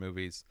Coen brother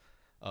movies.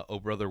 Oh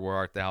Brother, Where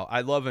Art Thou?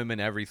 I love him in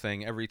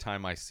everything. Every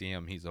time I see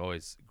him, he's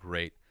always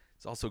great.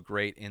 He's also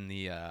great in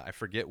the, I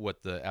forget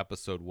what the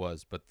episode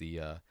was, but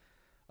the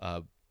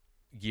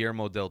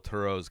Guillermo del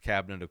Toro's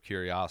Cabinet of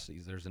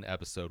Curiosities. There's an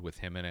episode with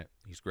him in it.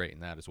 He's great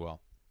in that as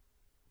well.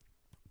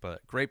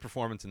 But great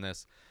performance in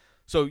this.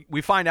 So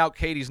we find out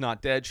Katie's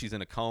not dead. She's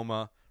in a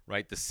coma,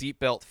 right? The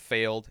seatbelt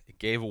failed. It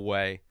gave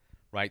away,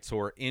 right? So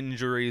her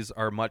injuries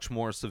are much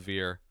more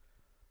severe,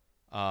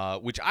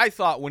 which I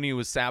thought when he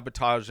was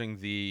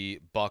sabotaging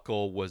the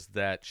buckle was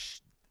that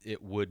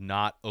it would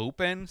not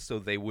open, so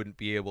they wouldn't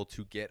be able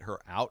to get her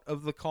out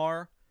of the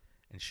car,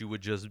 and she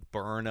would just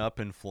burn up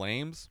in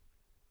flames.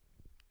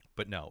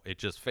 But no, it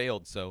just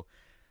failed, so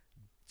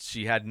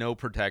she had no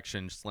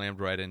protection,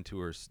 slammed right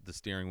into the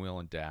steering wheel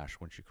and dash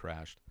when she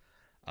crashed.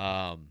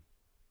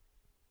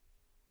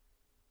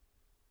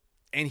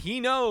 And he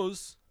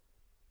knows.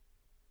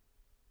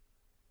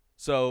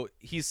 So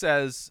he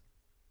says,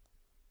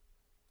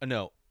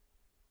 no.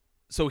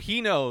 So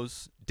he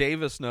knows,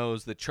 Davis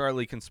knows that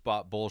Charlie can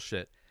spot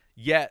bullshit.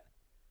 Yet,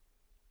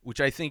 which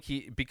I think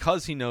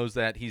because he knows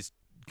that, he's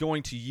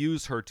going to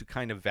use her to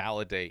kind of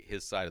validate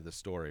his side of the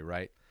story,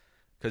 right?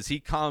 Because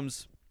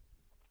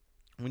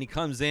when he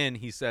comes in,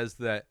 he says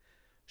that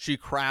she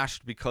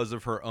crashed because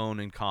of her own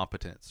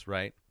incompetence,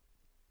 right?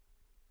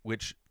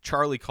 Which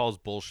Charlie calls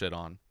bullshit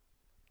on.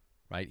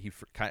 Right, he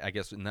I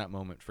guess in that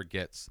moment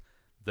forgets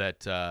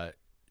that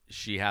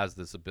she has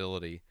this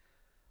ability,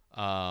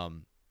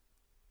 and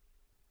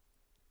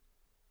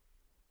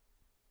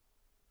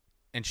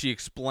she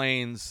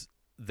explains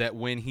that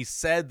when he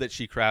said that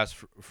she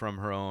crashed from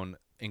her own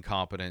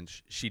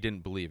incompetence, she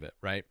didn't believe it,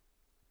 right?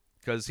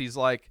 Because he's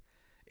like,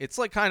 it's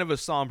like kind of a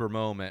somber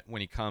moment when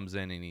he comes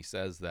in and he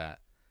says that,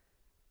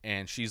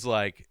 and she's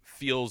like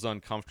feels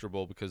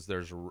uncomfortable because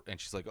and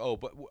she's like, oh,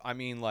 but I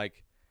mean,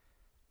 like.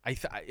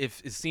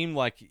 If it seemed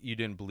like you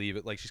didn't believe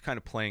it, like she's kind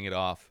of playing it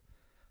off,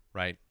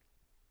 right?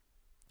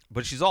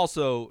 But she's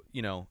also,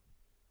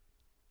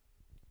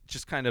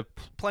 just kind of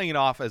playing it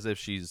off as if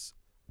she's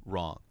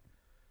wrong.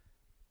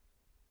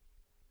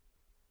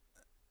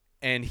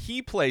 And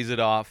he plays it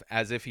off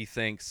as if he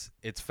thinks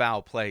it's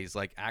foul play. He's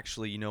like,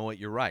 actually, you know what?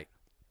 You're right.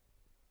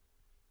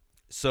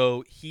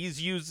 So he's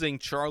using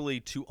Charlie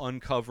to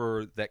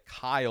uncover that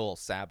Kyle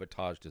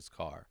sabotaged his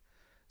car.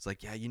 It's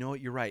like, yeah, you know what?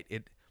 You're right.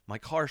 My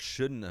car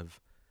shouldn't have.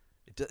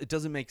 It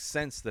doesn't make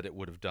sense that it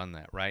would have done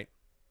that, right?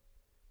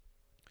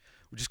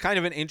 Which is kind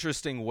of an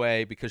interesting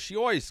way because she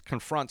always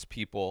confronts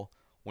people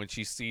when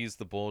she sees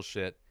the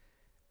bullshit,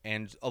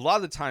 and a lot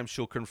of the time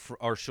she'll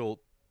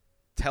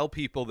tell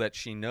people that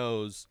she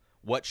knows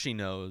what she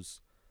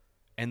knows,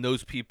 and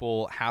those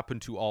people happen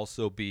to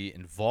also be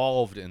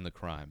involved in the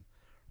crime,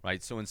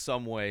 right? So in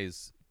some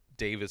ways,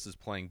 Davis is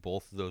playing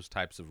both of those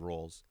types of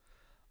roles.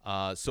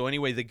 So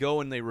anyway, they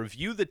go and they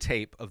review the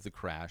tape of the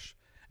crash,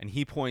 and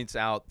he points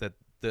out that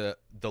the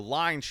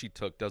line she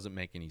took doesn't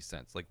make any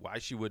sense. Like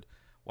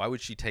why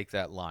would she take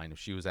that line if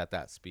she was at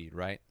that speed,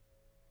 right?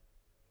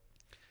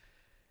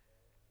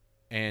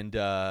 And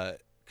because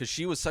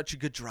she was such a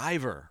good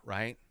driver,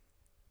 right?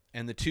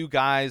 And the two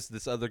guys,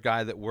 this other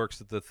guy that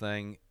works at the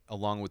thing,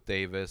 along with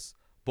Davis,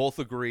 both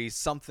agree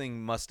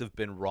something must have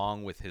been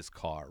wrong with his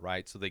car,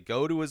 right? So they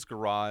go to his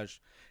garage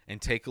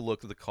and take a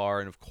look at the car,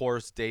 and of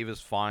course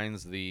Davis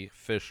finds the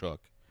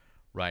fishhook,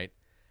 right?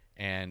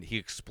 And he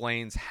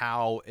explains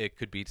how it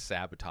could be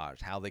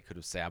sabotaged, how they could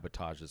have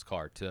sabotaged his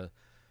car to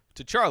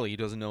Charlie. He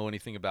doesn't know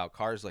anything about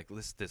cars. Like,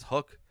 this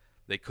hook,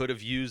 they could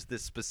have used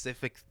this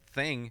specific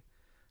thing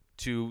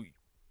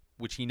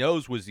which he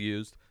knows was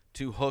used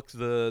to hook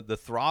the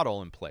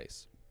throttle in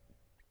place.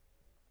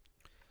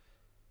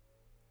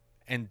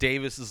 And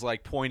Davis is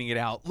like pointing it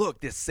out.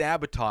 Look, this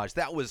sabotage,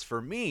 that was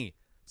for me.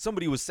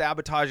 Somebody was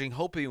sabotaging,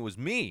 hoping it was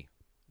me,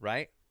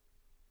 right?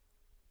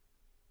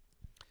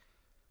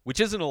 Which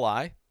isn't a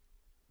lie.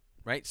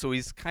 Right? So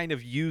he's kind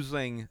of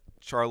using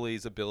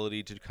Charlie's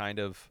ability to kind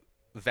of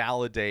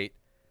validate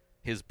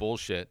his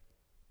bullshit.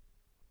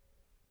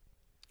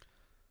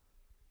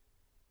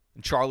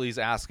 And Charlie's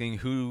asking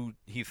who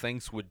he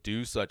thinks would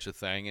do such a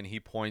thing, and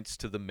he points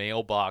to the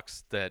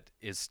mailbox that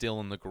is still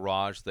in the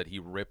garage that he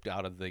ripped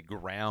out of the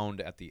ground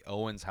at the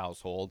Owens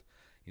household.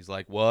 He's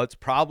like, well, it's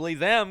probably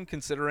them,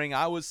 considering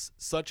I was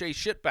such a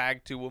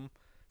shitbag to them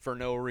for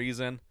no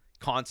reason,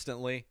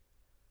 constantly.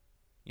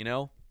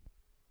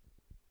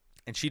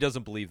 And she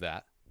doesn't believe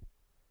that.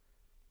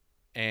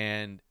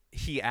 And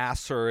he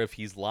asks her if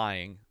he's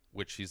lying,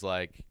 which she's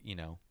like,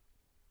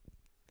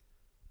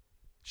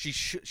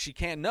 she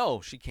can't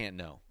know. She can't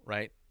know,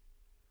 right?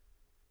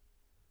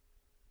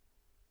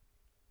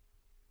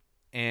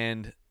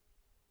 And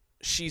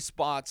she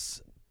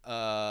spots,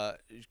 because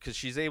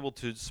she's able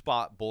to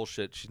spot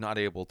bullshit. She's not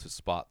able to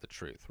spot the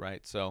truth,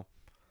 right? So,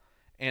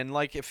 and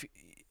like if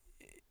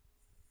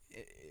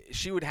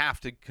she would have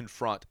to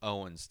confront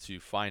Owens to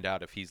find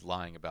out if he's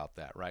lying about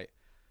that, right?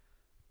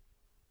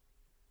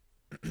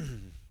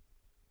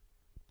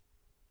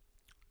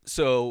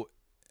 So,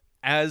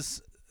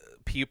 as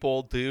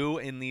people do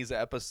in these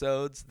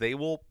episodes, they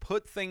will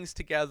put things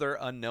together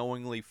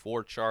unknowingly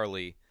for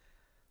Charlie.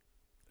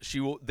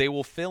 They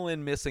will fill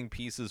in missing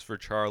pieces for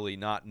Charlie,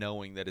 not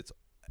knowing that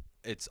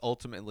it's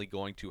ultimately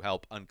going to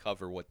help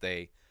uncover what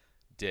they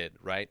did,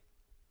 right?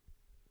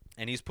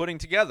 And he's putting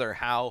together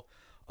how,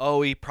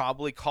 he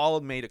probably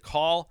made a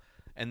call,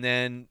 and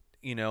then,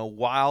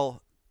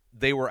 while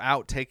they were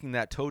out taking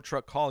that tow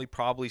truck call, he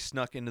probably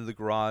snuck into the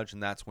garage,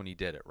 and that's when he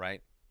did it,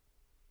 right?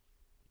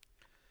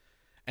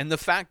 And the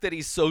fact that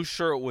he's so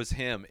sure it was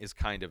him is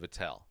kind of a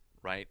tell,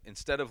 right?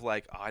 Instead of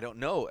like, I don't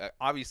know.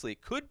 Obviously,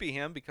 it could be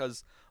him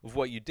because of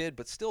what you did,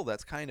 but still,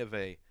 that's kind of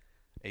a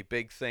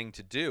big thing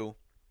to do.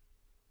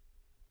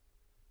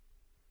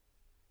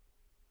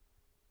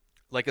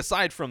 Like,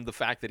 aside from the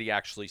fact that he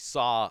actually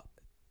saw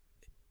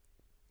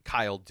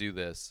Kyle do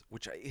this,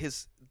 which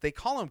they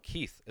call him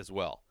Keith as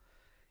well.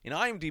 In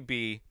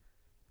IMDb,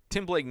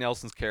 Tim Blake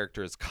Nelson's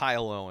character is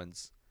Kyle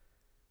Owens.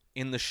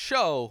 In the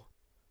show,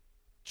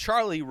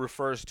 Charlie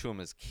refers to him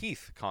as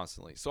Keith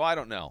constantly. So I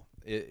don't know.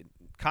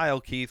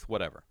 Kyle, Keith,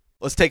 whatever.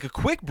 Let's take a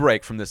quick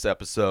break from this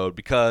episode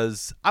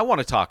because I want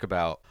to talk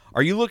about,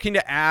 are you looking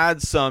to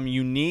add some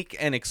unique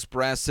and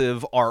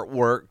expressive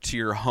artwork to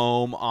your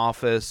home,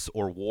 office,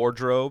 or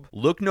wardrobe?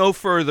 Look no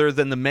further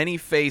than the Many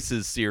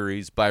Faces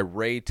series by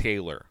Ray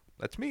Taylor.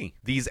 That's me.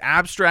 These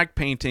abstract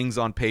paintings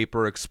on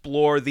paper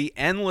explore the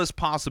endless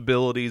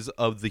possibilities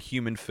of the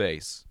human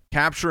face,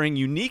 capturing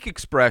unique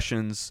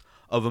expressions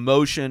of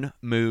emotion,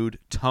 mood,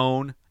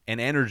 tone, and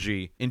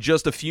energy in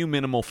just a few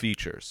minimal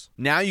features.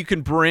 Now you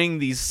can bring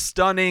these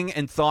stunning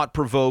and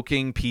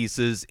thought-provoking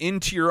pieces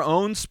into your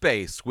own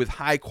space with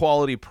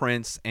high-quality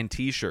prints and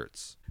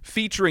t-shirts,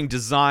 featuring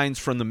designs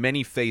from the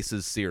Many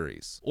Faces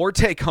series. Or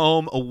take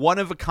home a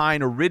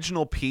one-of-a-kind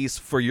original piece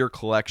for your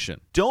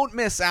collection. Don't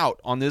miss out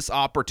on this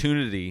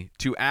opportunity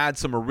to add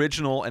some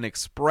original and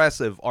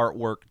expressive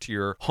artwork to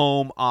your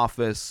home,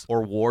 office,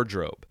 or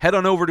wardrobe. Head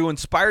on over to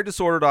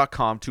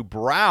InspiredDisorder.com to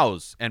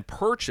browse and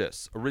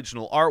purchase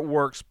original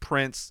artworks,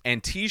 prints,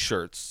 and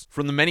t-shirts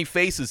from the Many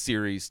Faces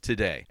series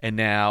today. And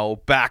now,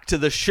 back to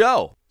the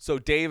show. So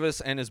Davis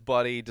and his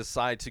buddy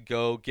decide to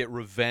go get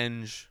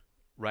revenge,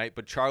 right?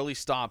 But Charlie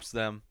stops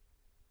them,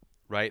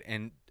 right?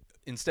 And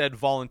instead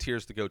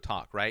volunteers to go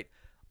talk, right?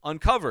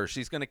 Uncover,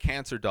 she's going to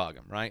cancer dog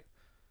him, right?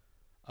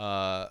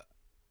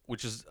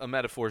 Which is a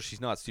metaphor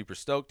she's not super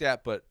stoked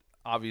at, but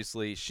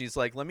obviously she's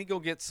like, let me go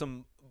get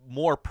some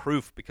more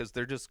proof because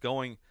they're just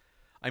going,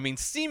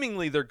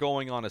 seemingly they're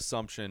going on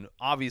assumption.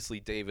 Obviously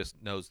Davis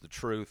knows the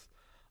truth.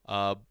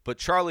 But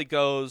Charlie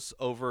goes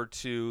over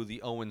to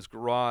the Owens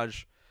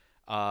garage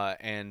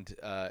and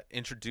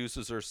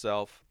introduces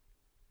herself.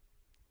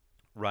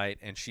 Right,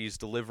 and she's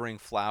delivering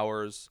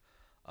flowers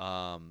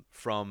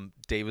from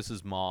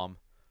Davis's mom,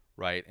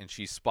 right? And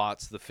she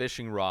spots the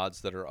fishing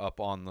rods that are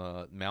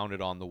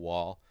mounted on the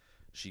wall.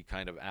 She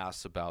kind of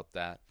asks about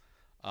that,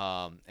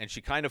 and she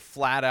kind of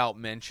flat out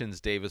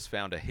mentions Davis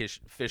found a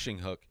fishing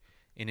hook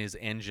in his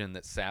engine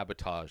that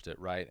sabotaged it,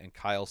 right? And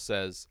Kyle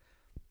says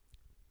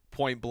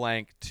point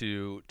blank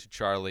to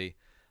Charlie,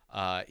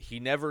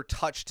 he never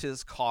touched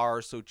his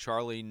car, so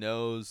Charlie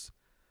knows.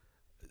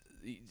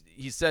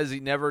 He says he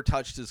never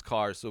touched his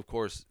car, so of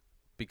course,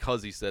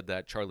 because he said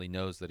that, Charlie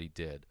knows that he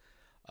did.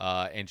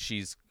 And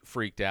she's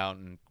freaked out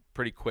and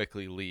pretty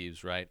quickly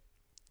leaves, right?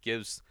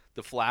 Gives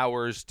the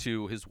flowers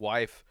to his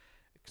wife.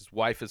 His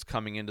wife is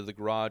coming into the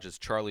garage as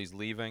Charlie's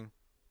leaving.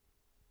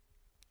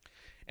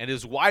 And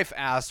his wife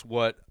asks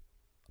what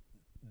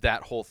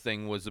that whole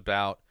thing was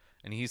about.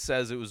 And he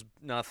says it was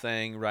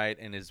nothing, right?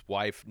 And his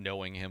wife,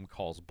 knowing him,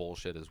 calls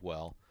bullshit as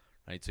well,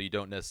 right? So you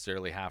don't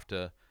necessarily have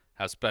to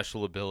have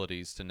special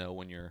abilities to know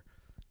when your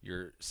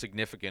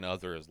significant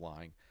other is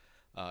lying.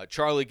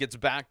 Charlie gets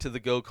back to the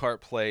go-kart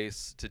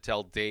place to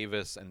tell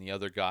Davis and the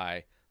other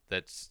guy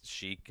that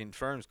she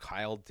confirms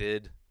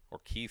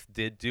Keith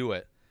did do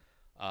it,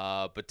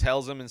 but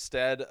tells him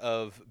instead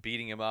of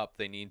beating him up,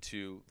 we need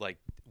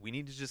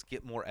to just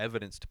get more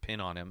evidence to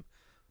pin on him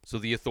so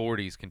the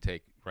authorities can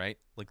take, right?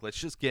 Like, let's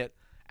just get,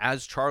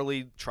 as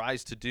Charlie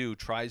tries to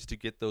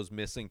get those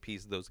missing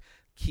pieces, those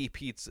key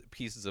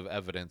pieces of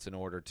evidence in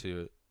order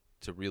to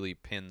really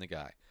pin the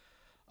guy.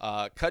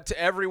 Cut to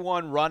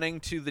everyone running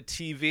to the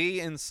TV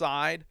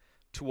inside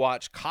to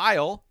watch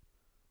Kyle,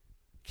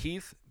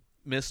 Keith,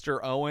 Mr.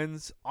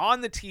 Owens,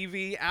 on the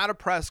TV at a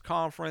press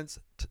conference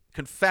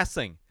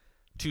confessing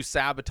to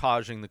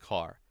sabotaging the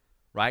car,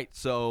 right?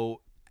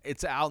 So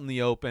it's out in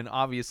the open.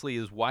 Obviously,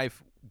 his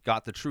wife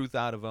got the truth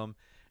out of him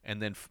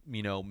and then,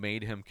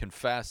 made him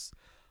confess.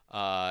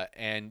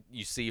 and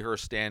you see her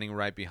standing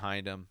right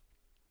behind him.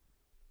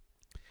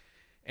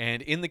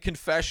 And in the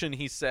confession,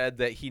 he said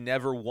that he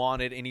never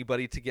wanted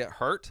anybody to get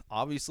hurt.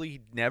 Obviously,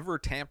 he never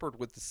tampered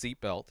with the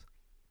seatbelt,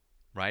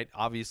 right?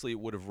 Obviously, it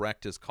would have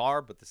wrecked his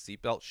car, but the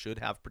seatbelt should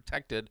have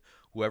protected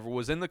whoever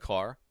was in the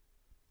car.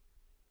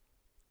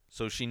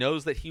 So she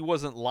knows that he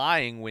wasn't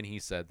lying when he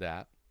said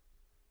that.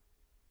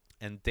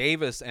 And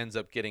Davis ends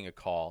up getting a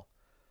call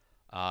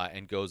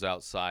and goes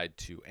outside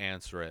to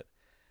answer it.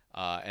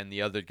 And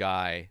the other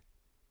guy,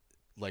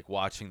 like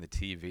watching the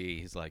TV,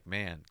 he's like,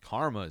 man,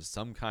 karma is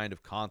some kind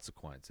of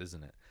consequence,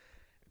 isn't it?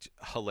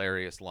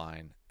 Hilarious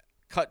line.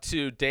 Cut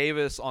to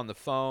Davis on the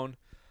phone.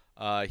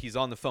 He's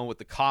on the phone with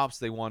the cops.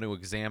 They want to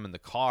examine the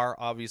car,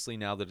 obviously,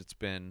 now that it's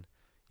been,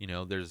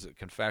 there's a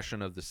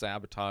confession of the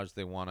sabotage.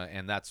 They want to,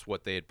 and that's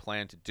what they had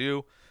planned to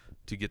do,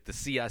 to get the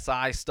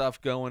CSI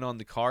stuff going on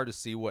the car to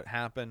see what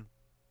happened.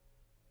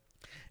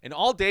 And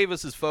all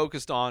Davis is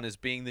focused on is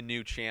being the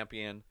new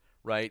champion,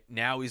 right?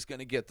 Now he's going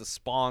to get the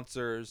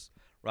sponsors,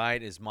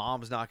 right? His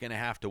mom's not going to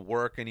have to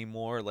work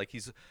anymore. Like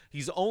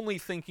he's only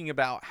thinking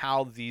about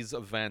how these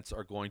events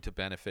are going to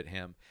benefit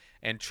him.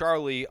 And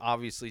Charlie,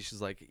 obviously,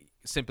 she's like,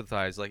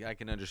 sympathize. Like, I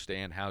can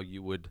understand how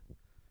you would,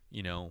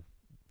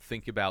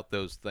 think about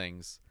those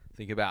things.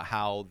 Think about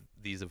how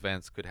these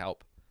events could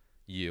help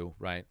you,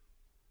 right?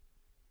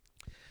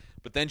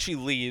 But then she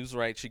leaves,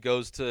 right? She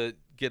goes to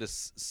get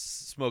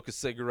smoke a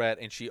cigarette,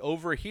 and she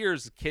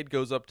overhears the kid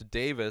goes up to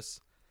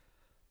Davis,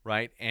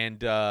 right? And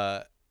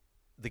the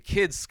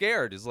kid's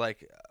scared. Is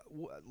like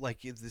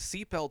if the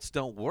seatbelts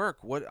don't work,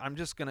 what? I'm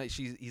just gonna.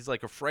 He's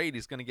like afraid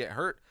he's gonna get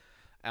hurt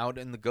out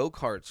in the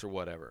go-karts or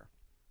whatever.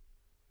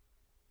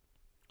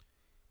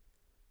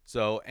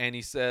 So, and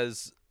he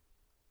says,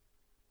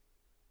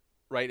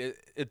 right,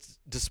 it's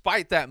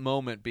despite that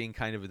moment being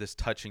kind of this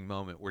touching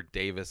moment where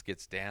Davis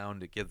gets down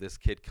to give this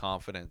kid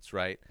confidence,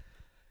 right?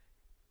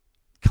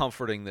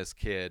 Comforting this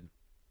kid.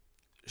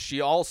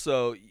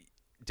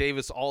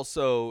 Davis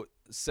also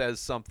says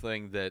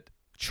something that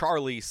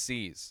Charlie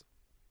sees.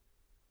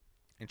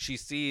 And she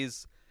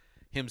sees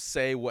him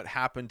say what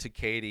happened to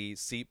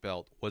Katie's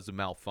seatbelt was a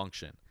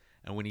malfunction.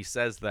 And when he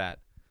says that,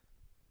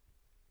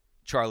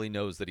 Charlie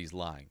knows that he's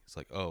lying. It's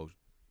like, oh,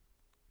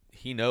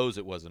 he knows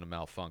it wasn't a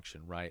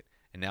malfunction, right?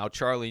 And now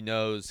Charlie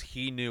knows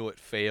he knew it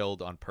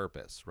failed on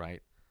purpose,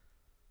 right?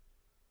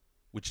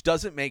 Which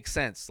doesn't make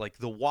sense. Like,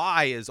 the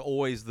why is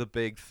always the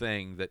big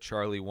thing that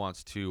Charlie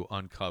wants to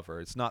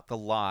uncover. It's not the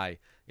lie.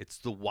 It's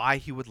the why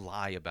he would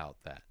lie about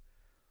that.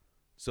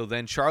 So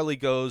then Charlie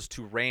goes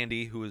to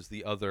Randy, who is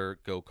the other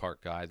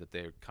go-kart guy that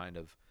they're kind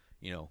of,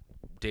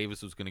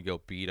 Davis was going to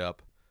go beat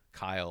up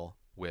Kyle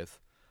with.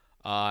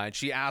 And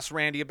she asked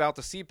Randy about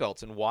the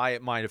seatbelts and why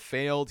it might have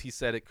failed. He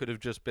said it could have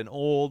just been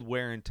old,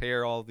 wear and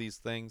tear, all of these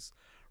things,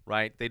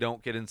 right? They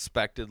don't get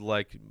inspected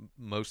like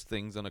most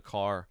things in a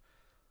car.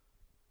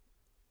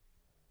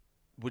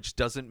 Which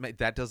doesn't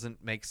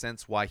make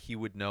sense why he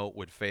would know it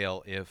would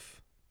fail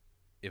if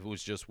it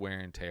was just wear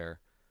and tear,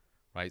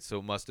 right? So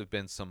it must have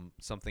been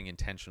something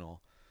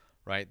intentional,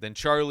 right? Then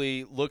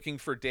Charlie, looking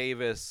for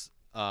Davis,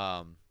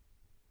 asks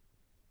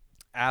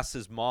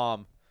his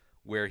mom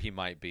where he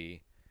might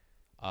be,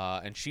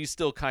 and she's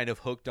still kind of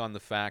hooked on the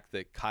fact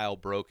that Kyle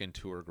broke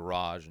into her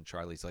garage, and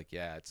Charlie's like,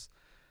 yeah,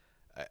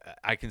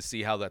 I can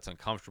see how that's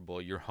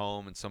uncomfortable. You're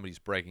home and somebody's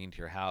breaking into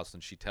your house,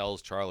 and she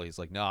tells Charlie, he's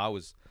like, no, I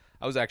was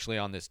actually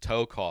on this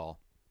tow call,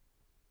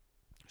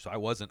 so I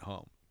wasn't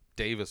home.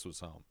 Davis was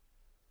home.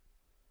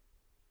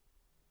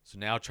 So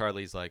now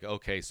Charlie's like,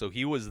 okay, so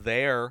he was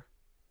there.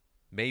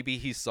 Maybe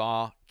he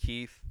saw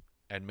Keith,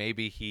 and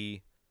maybe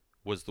he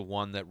was the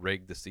one that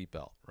rigged the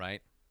seatbelt,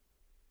 right?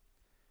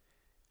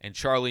 And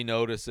Charlie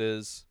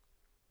notices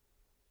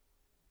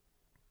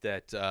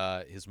that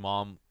his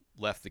mom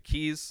left the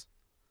keys,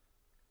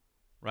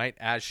 right,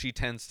 as she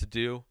tends to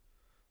do.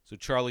 So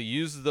Charlie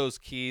uses those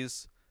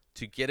keys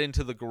to get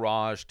into the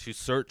garage to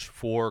search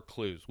for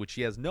clues, which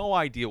he has no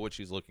idea what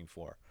she's looking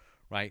for,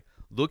 right?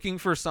 Looking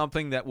for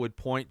something that would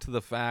point to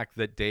the fact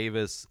that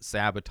Davis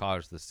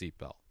sabotaged the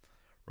seatbelt,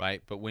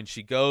 right? But when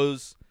she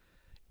goes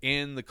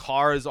in, the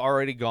car is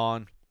already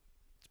gone.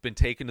 It's been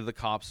taken to the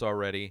cops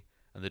already,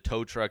 and the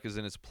tow truck is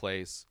in its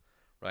place,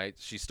 right?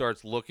 She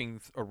starts looking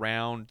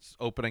around,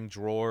 opening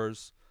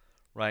drawers,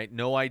 right?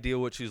 No idea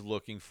what she's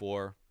looking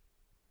for.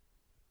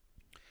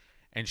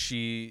 And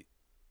she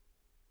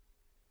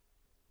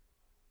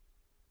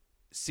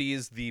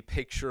sees the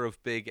picture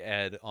of Big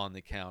Ed on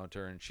the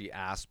counter, and she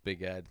asks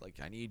Big Ed, like,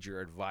 I need your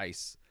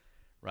advice,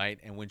 right?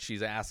 And when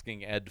she's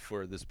asking Ed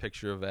for this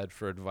picture of Ed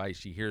for advice,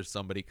 she hears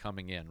somebody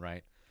coming in,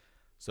 right?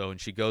 So,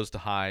 and she goes to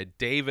hide.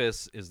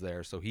 Davis is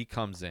there, so he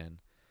comes in,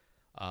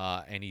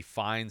 and he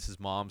finds his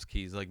mom's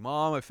keys. Like,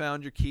 Mom, I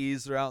found your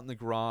keys. They're out in the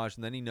garage.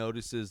 And then he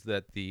notices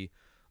that the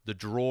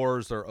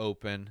drawers are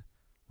open,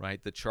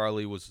 right? That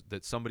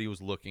somebody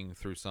was looking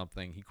through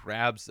something. He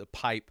grabs a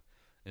pipe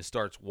and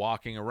starts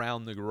walking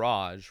around the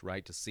garage,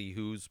 right, to see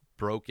who's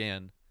broke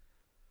in.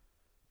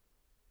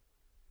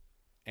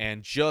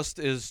 And just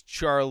as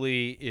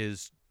Charlie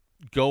is,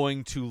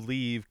 going to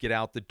leave, get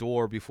out the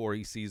door before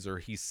he sees her.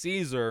 He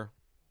sees her,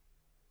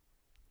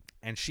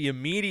 and she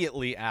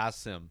immediately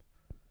asks him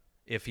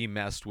if he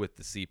messed with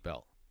the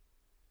seatbelt.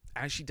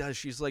 As she does,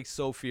 she's like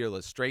so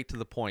fearless, straight to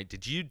the point.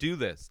 Did you do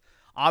this?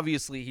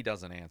 Obviously, he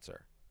doesn't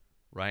answer,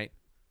 right?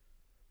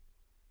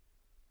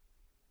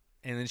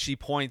 And then she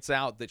points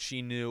out that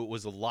she knew it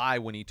was a lie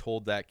when he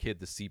told that kid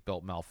the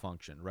seatbelt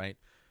malfunctioned, right?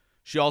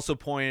 She also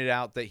pointed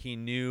out that he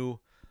knew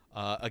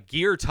a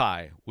gear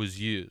tie was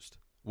used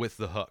with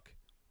the hook,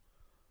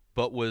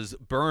 but was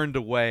burned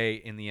away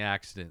in the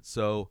accident.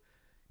 So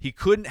he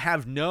couldn't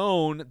have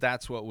known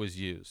that's what was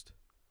used,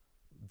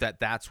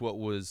 that's what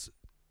was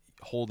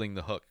holding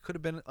the hook. Could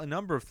have been a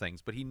number of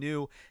things, but he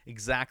knew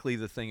exactly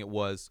the thing it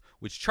was,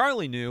 which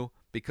Charlie knew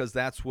because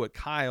that's what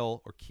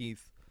Kyle or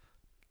Keith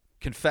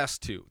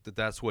confessed to,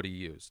 that's what he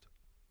used.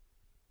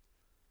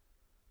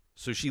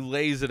 So she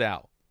lays it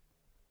out,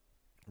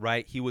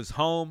 right? He was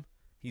home,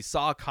 he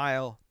saw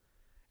Kyle,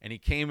 and he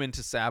came in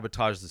to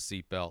sabotage the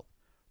seatbelt,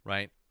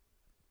 right?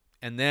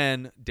 And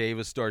then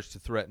Davis starts to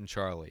threaten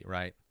Charlie,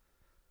 right?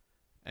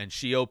 And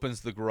she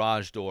opens the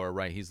garage door,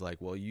 right? He's like,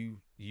 well, you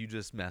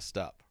just messed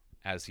up,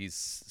 as he's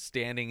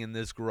standing in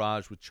this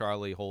garage with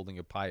Charlie holding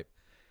a pipe.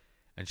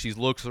 And she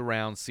looks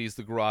around, sees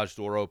the garage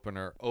door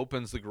opener,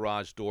 opens the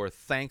garage door.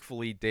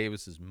 Thankfully,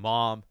 Davis's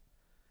mom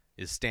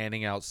is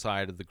standing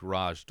outside of the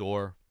garage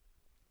door.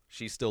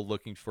 She's still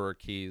looking for her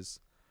keys,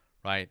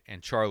 right?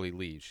 And Charlie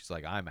leaves. She's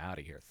like, I'm out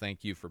of here.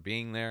 Thank you for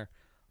being there.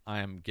 I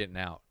am getting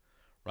out,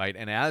 right?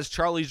 And as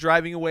Charlie's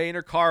driving away in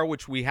her car,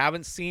 which we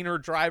haven't seen her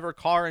drive her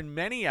car in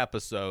many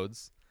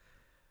episodes,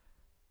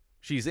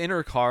 she's in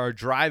her car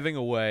driving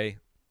away.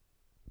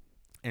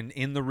 And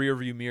in the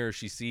rearview mirror,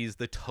 she sees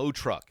the tow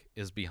truck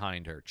is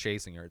behind her,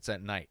 chasing her. It's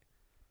at night.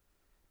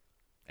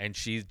 And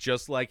she's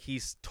just like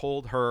he's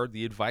told her,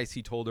 the advice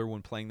he told her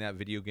when playing that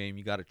video game,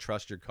 you got to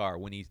trust your car.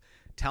 When he's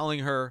telling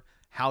her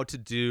how to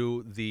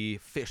do the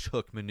fish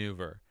hook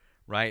maneuver,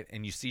 right?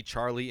 And you see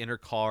Charlie in her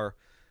car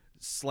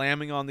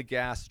slamming on the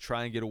gas to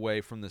try and get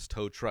away from this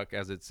tow truck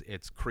as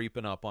it's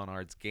creeping up on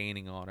her. It's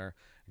gaining on her.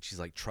 And she's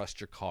like,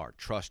 trust your car,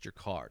 trust your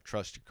car,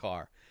 trust your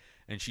car.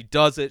 And she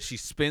does it. She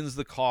spins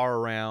the car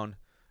around,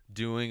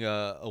 doing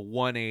a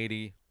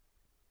 180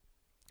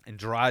 and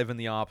drive in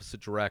the opposite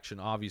direction.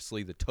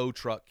 Obviously, the tow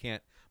truck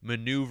can't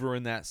maneuver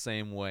in that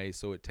same way,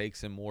 so it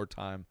takes him more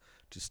time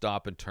to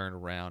stop and turn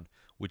around,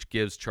 which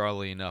gives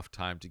Charlie enough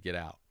time to get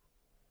out.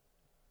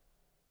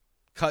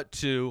 Cut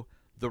to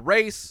the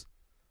race,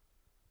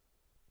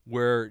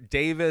 where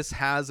Davis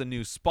has a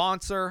new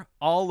sponsor.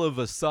 All of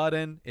a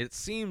sudden, it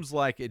seems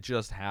like it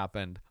just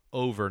happened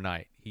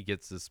overnight. He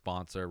gets this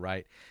sponsor,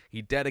 right?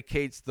 He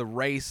dedicates the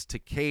race to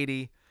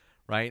Katie,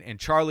 right? And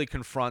Charlie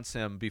confronts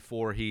him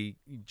before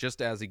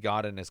just as he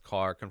got in his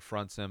car,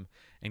 confronts him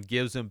and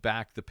gives him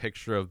back the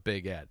picture of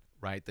Big Ed,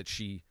 right? That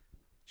she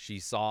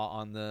saw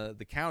on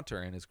the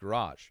counter in his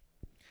garage.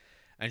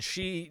 And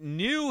she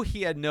knew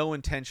he had no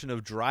intention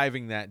of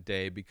driving that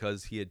day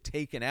because he had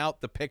taken out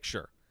the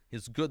picture,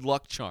 his good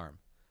luck charm.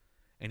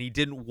 And he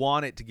didn't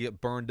want it to get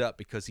burned up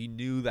because he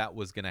knew that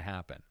was going to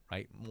happen,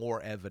 right?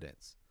 More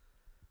evidence.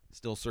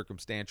 Still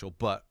circumstantial,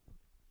 but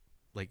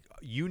like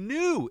you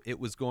knew it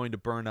was going to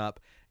burn up.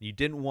 And you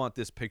didn't want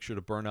this picture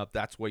to burn up.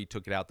 That's why you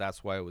took it out.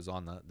 That's why it was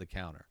on the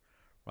counter,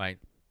 right?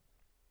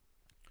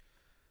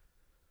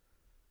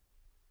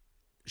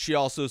 She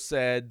also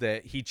said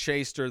that he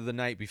chased her the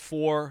night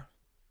before.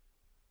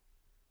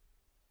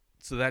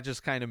 So that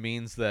just kind of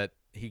means that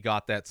he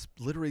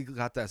literally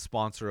got that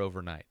sponsor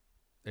overnight.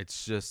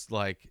 It's just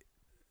like,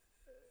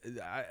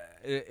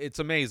 it's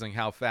amazing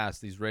how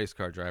fast these race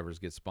car drivers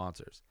get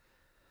sponsors.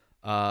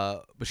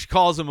 But she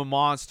calls him a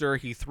monster.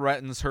 He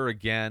threatens her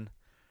again,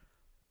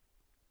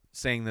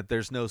 saying that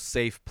there's no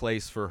safe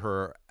place for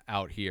her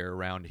out here,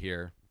 around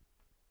here.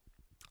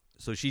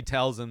 So she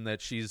tells him that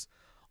she's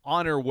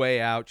on her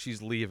way out.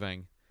 She's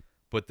leaving.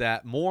 But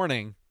that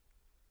morning,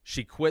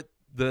 she quit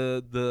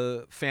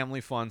the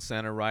family fun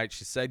center, right?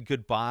 She said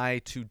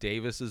goodbye to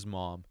Davis's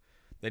mom.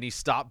 Then he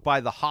stopped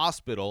by the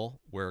hospital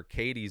where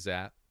Katie's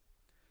at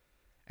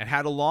and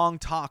had a long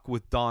talk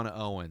with Donna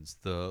Owens,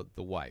 the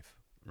wife,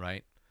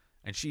 right?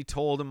 And she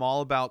told him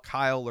all about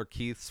Kyle or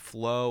Keith's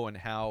flow and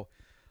how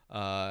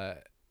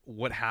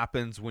what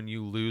happens when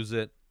you lose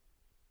it.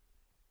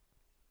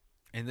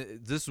 And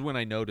this is when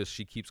I noticed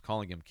she keeps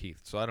calling him Keith,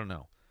 so I don't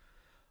know.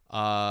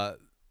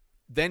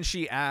 Then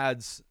she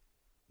adds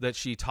that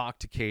she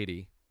talked to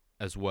Katie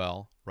as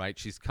well, right?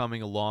 She's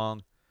coming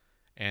along,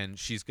 and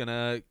she's going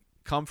to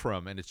come for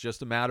him, and it's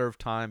just a matter of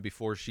time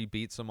before she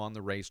beats him on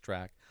the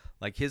racetrack.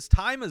 Like, his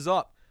time is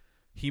up.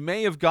 He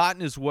may have gotten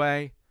his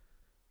way.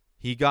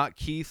 He got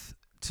Keith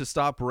to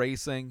stop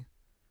racing.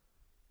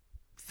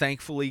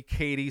 Thankfully,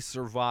 Katie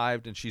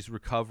survived, and she's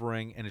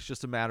recovering, and it's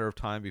just a matter of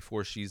time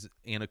before she's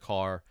in a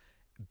car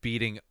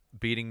beating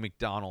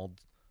McDowell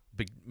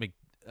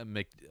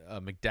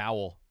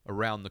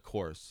around the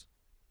course.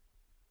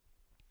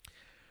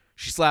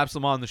 She slaps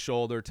him on the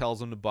shoulder,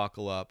 tells him to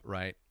buckle up,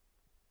 right?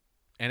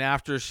 And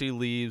after she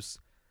leaves,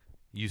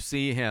 you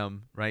see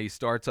him, right? He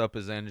starts up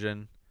his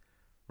engine,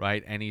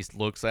 right? And he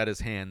looks at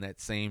his hand,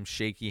 that same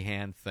shaky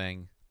hand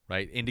thing,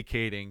 right?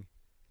 Indicating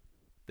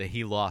that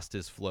he lost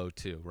his flow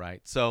too,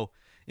 right? So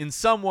in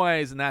some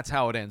ways, and that's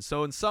how it ends.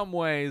 So in some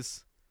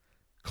ways,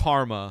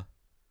 karma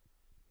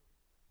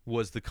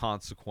was the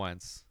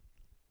consequence.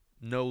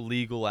 No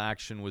legal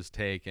action was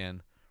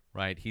taken,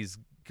 right? He's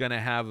going to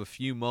have a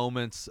few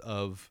moments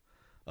of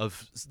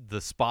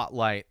the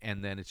spotlight,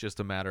 and then it's just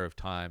a matter of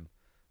time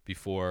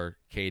before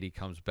Katie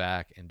comes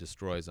back and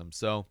destroys him.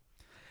 So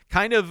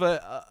kind of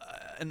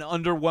an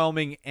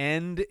underwhelming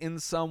end in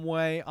some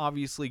way.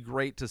 Obviously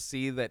great to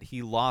see that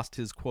he lost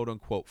his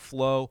quote-unquote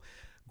flow.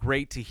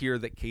 Great to hear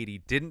that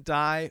Katie didn't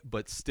die,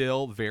 but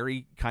still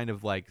very kind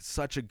of like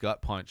such a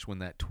gut punch when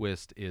that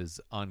twist is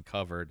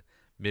uncovered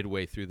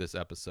midway through this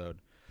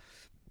episode.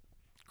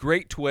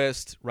 Great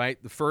twist,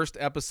 right? The first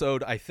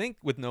episode, I think,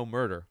 with no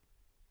murder.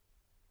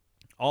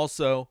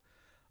 Also,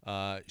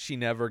 she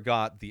never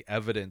got the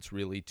evidence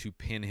really to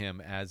pin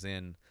him, as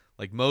in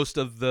like most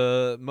of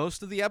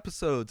the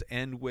episodes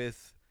end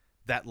with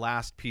that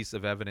last piece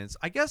of evidence.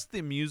 I guess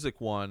the music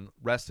one,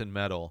 Rest in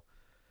Metal,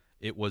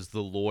 it was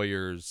the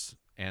lawyers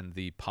and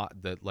the pot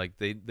that like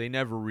they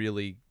never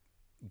really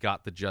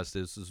got the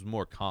justice. This was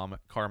more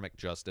karmic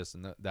justice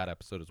in that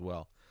episode as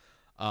well.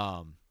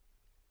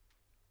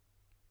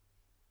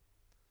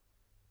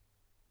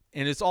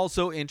 And it's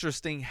also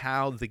interesting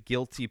how the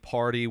guilty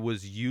party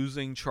was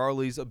using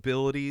Charlie's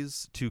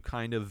abilities to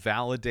kind of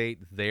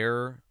validate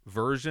their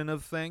version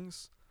of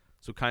things.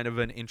 So kind of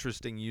an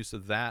interesting use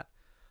of that.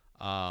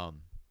 And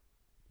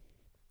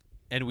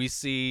we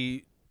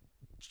see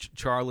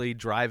Charlie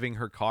driving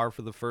her car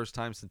for the first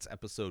time since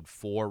episode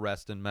 4,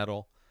 Rest in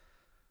Metal.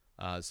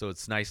 So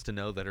it's nice to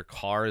know that her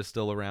car is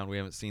still around. We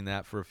haven't seen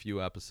that for a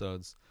few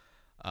episodes.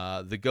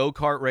 The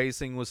go-kart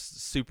racing was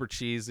super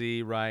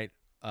cheesy, right?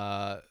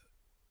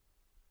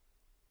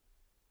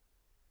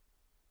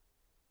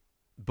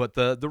 But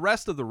the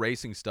rest of the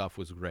racing stuff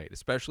was great,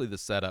 especially the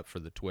setup for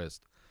the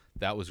twist.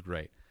 That was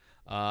great.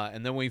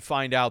 And then we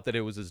find out that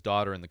it was his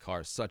daughter in the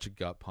car. Such a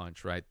gut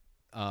punch, right?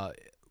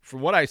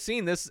 From what I've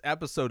seen, this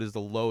episode is the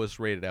lowest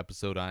rated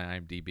episode on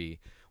IMDb,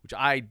 which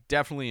I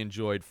definitely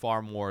enjoyed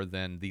far more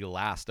than the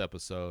last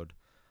episode,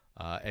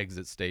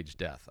 Exit Stage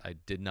Death. I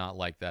did not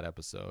like that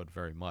episode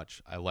very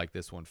much. I like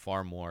this one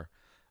far more.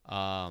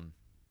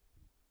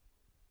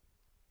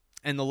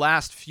 And the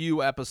last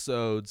few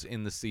episodes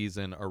in the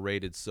season are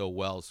rated so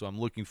well, so I'm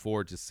looking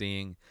forward to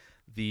seeing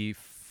the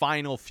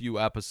final few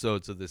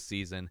episodes of this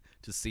season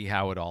to see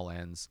how it all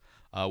ends,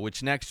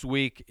 which next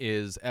week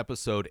is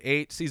episode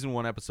 8, season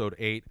 1, episode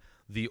 8,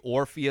 The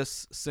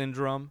Orpheus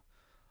Syndrome.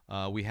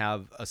 We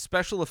have a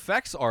special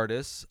effects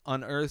artist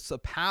unearths a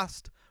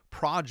past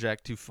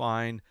project to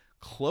find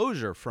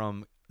closure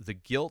from the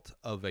guilt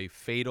of a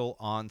fatal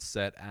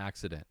on-set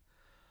accident.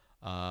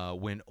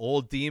 When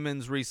old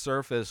demons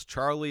resurface,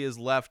 Charlie is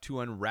left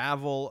to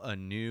unravel a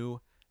new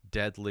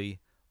deadly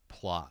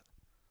plot.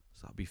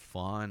 So that'll be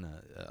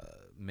fun.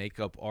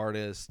 Makeup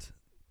artist.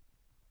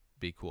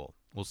 Be cool.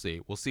 We'll see.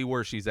 We'll see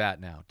where she's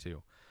at now,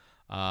 too.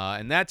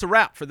 And that's a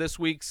wrap for this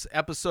week's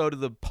episode of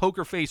the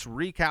Poker Face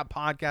Recap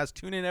Podcast.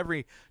 Tune in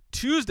every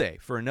Tuesday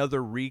for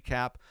another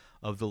recap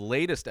of the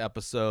latest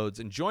episodes,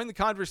 and join the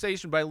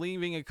conversation by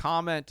leaving a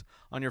comment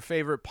on your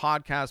favorite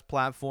podcast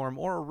platform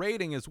or a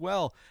rating as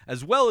well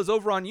as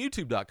over on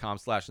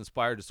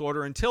youtube.com/inspired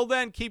disorder. Until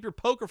then, keep your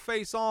poker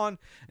face on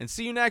and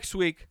see you next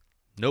week.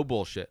 No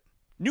bullshit.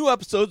 New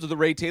episodes of The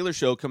Ray Taylor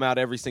Show come out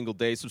every single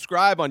day.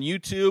 Subscribe on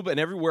YouTube and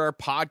everywhere our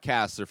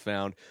podcasts are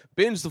found.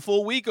 Binge the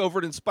full week over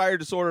at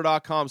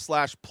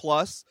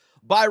inspireddisorder.com/plus.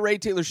 Buy Ray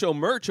Taylor Show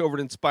merch over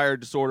at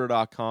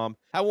inspireddisorder.com.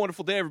 Have a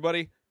wonderful day,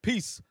 everybody.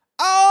 Peace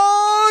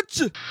out!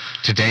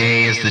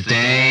 Today is the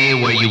day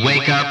where you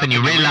wake up and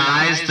you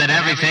realize that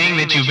everything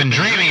that you've been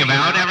dreaming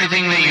about,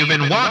 everything that you've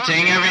been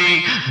wanting, every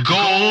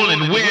goal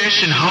and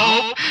wish and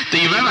hope that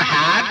you've ever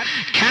had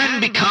can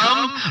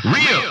become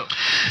real.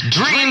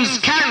 Dreams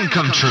can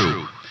come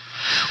true.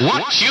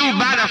 What you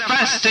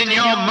manifest in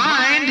your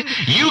mind,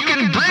 you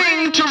can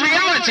bring to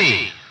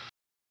reality.